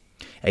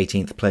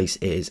 18th place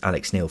is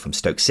Alex Neil from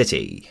Stoke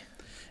City.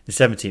 In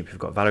 17th, we've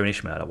got Valérien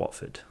Ismaël at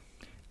Watford.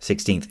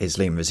 16th is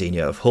Liam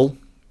Rosenior of Hull.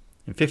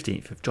 In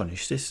 15th, of John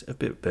Eustace of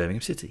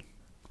Birmingham City.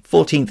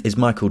 14th is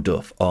Michael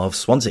Duff of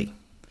Swansea.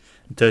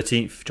 In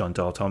 13th, John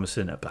Dahl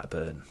Thomason at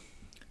Blackburn.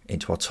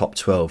 Into our top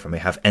 12, and we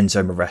have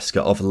Enzo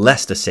Maresca of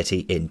Leicester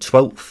City in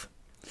 12th.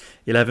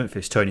 11th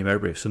is Tony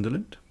Mowbray of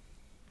Sunderland.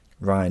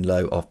 Ryan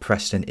Lowe of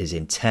Preston is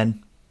in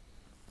 10.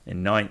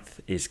 In 9th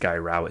is Gary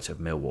Rowett of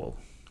Millwall.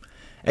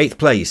 8th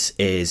place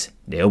is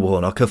Neil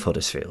Warnock of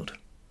Huddersfield.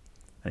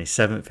 And in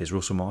 7th is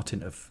Russell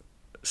Martin of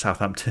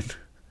Southampton.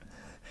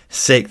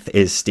 6th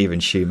is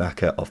Steven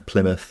Schumacher of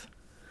Plymouth.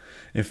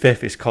 In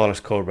 5th is Carlos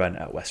Corberán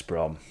at West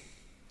Brom.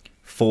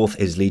 4th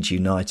is Leeds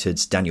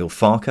United's Daniel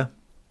Farker.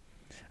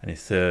 And in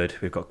 3rd,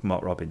 we've got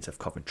Mark Robbins of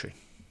Coventry.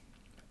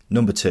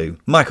 Number 2,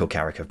 Michael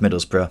Carrick of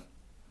Middlesbrough.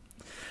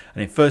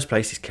 And in 1st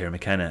place is Kieran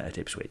McKenna at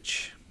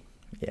Ipswich.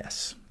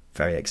 Yes,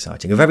 very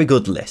exciting. A very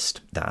good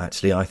list, that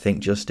actually, I think,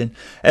 Justin.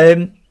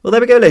 Well,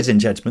 there we go, ladies and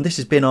gentlemen. This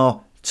has been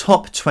our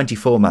top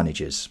 24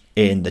 managers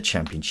in the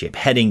Championship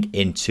heading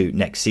into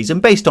next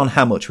season, based on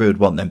how much we would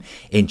want them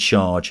in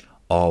charge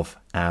of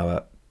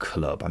our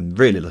club. I'm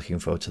really looking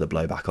forward to the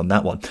blowback on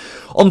that one.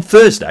 On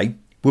Thursday,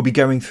 we'll be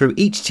going through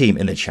each team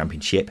in the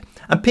Championship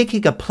and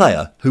picking a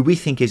player who we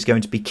think is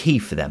going to be key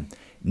for them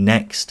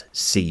next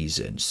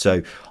season.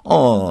 So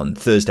on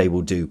Thursday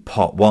we'll do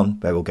part 1,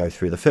 where we'll go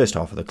through the first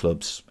half of the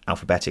clubs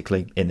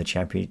alphabetically in the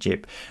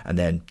Championship, and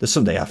then the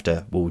Sunday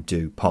after we'll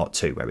do part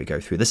 2, where we go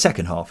through the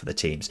second half of the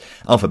teams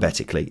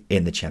alphabetically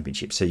in the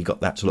Championship. So you've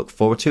got that to look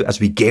forward to as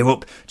we gear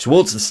up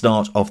towards the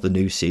start of the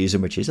new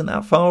season, which isn't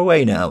that far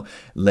away now,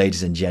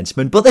 ladies and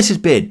gentlemen. But this has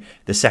been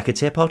the Second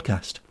Tier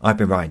Podcast. I've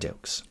been Ryan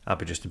Dilks. I'll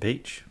be Justin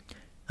Peach.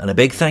 And a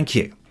big thank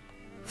you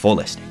for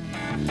listening.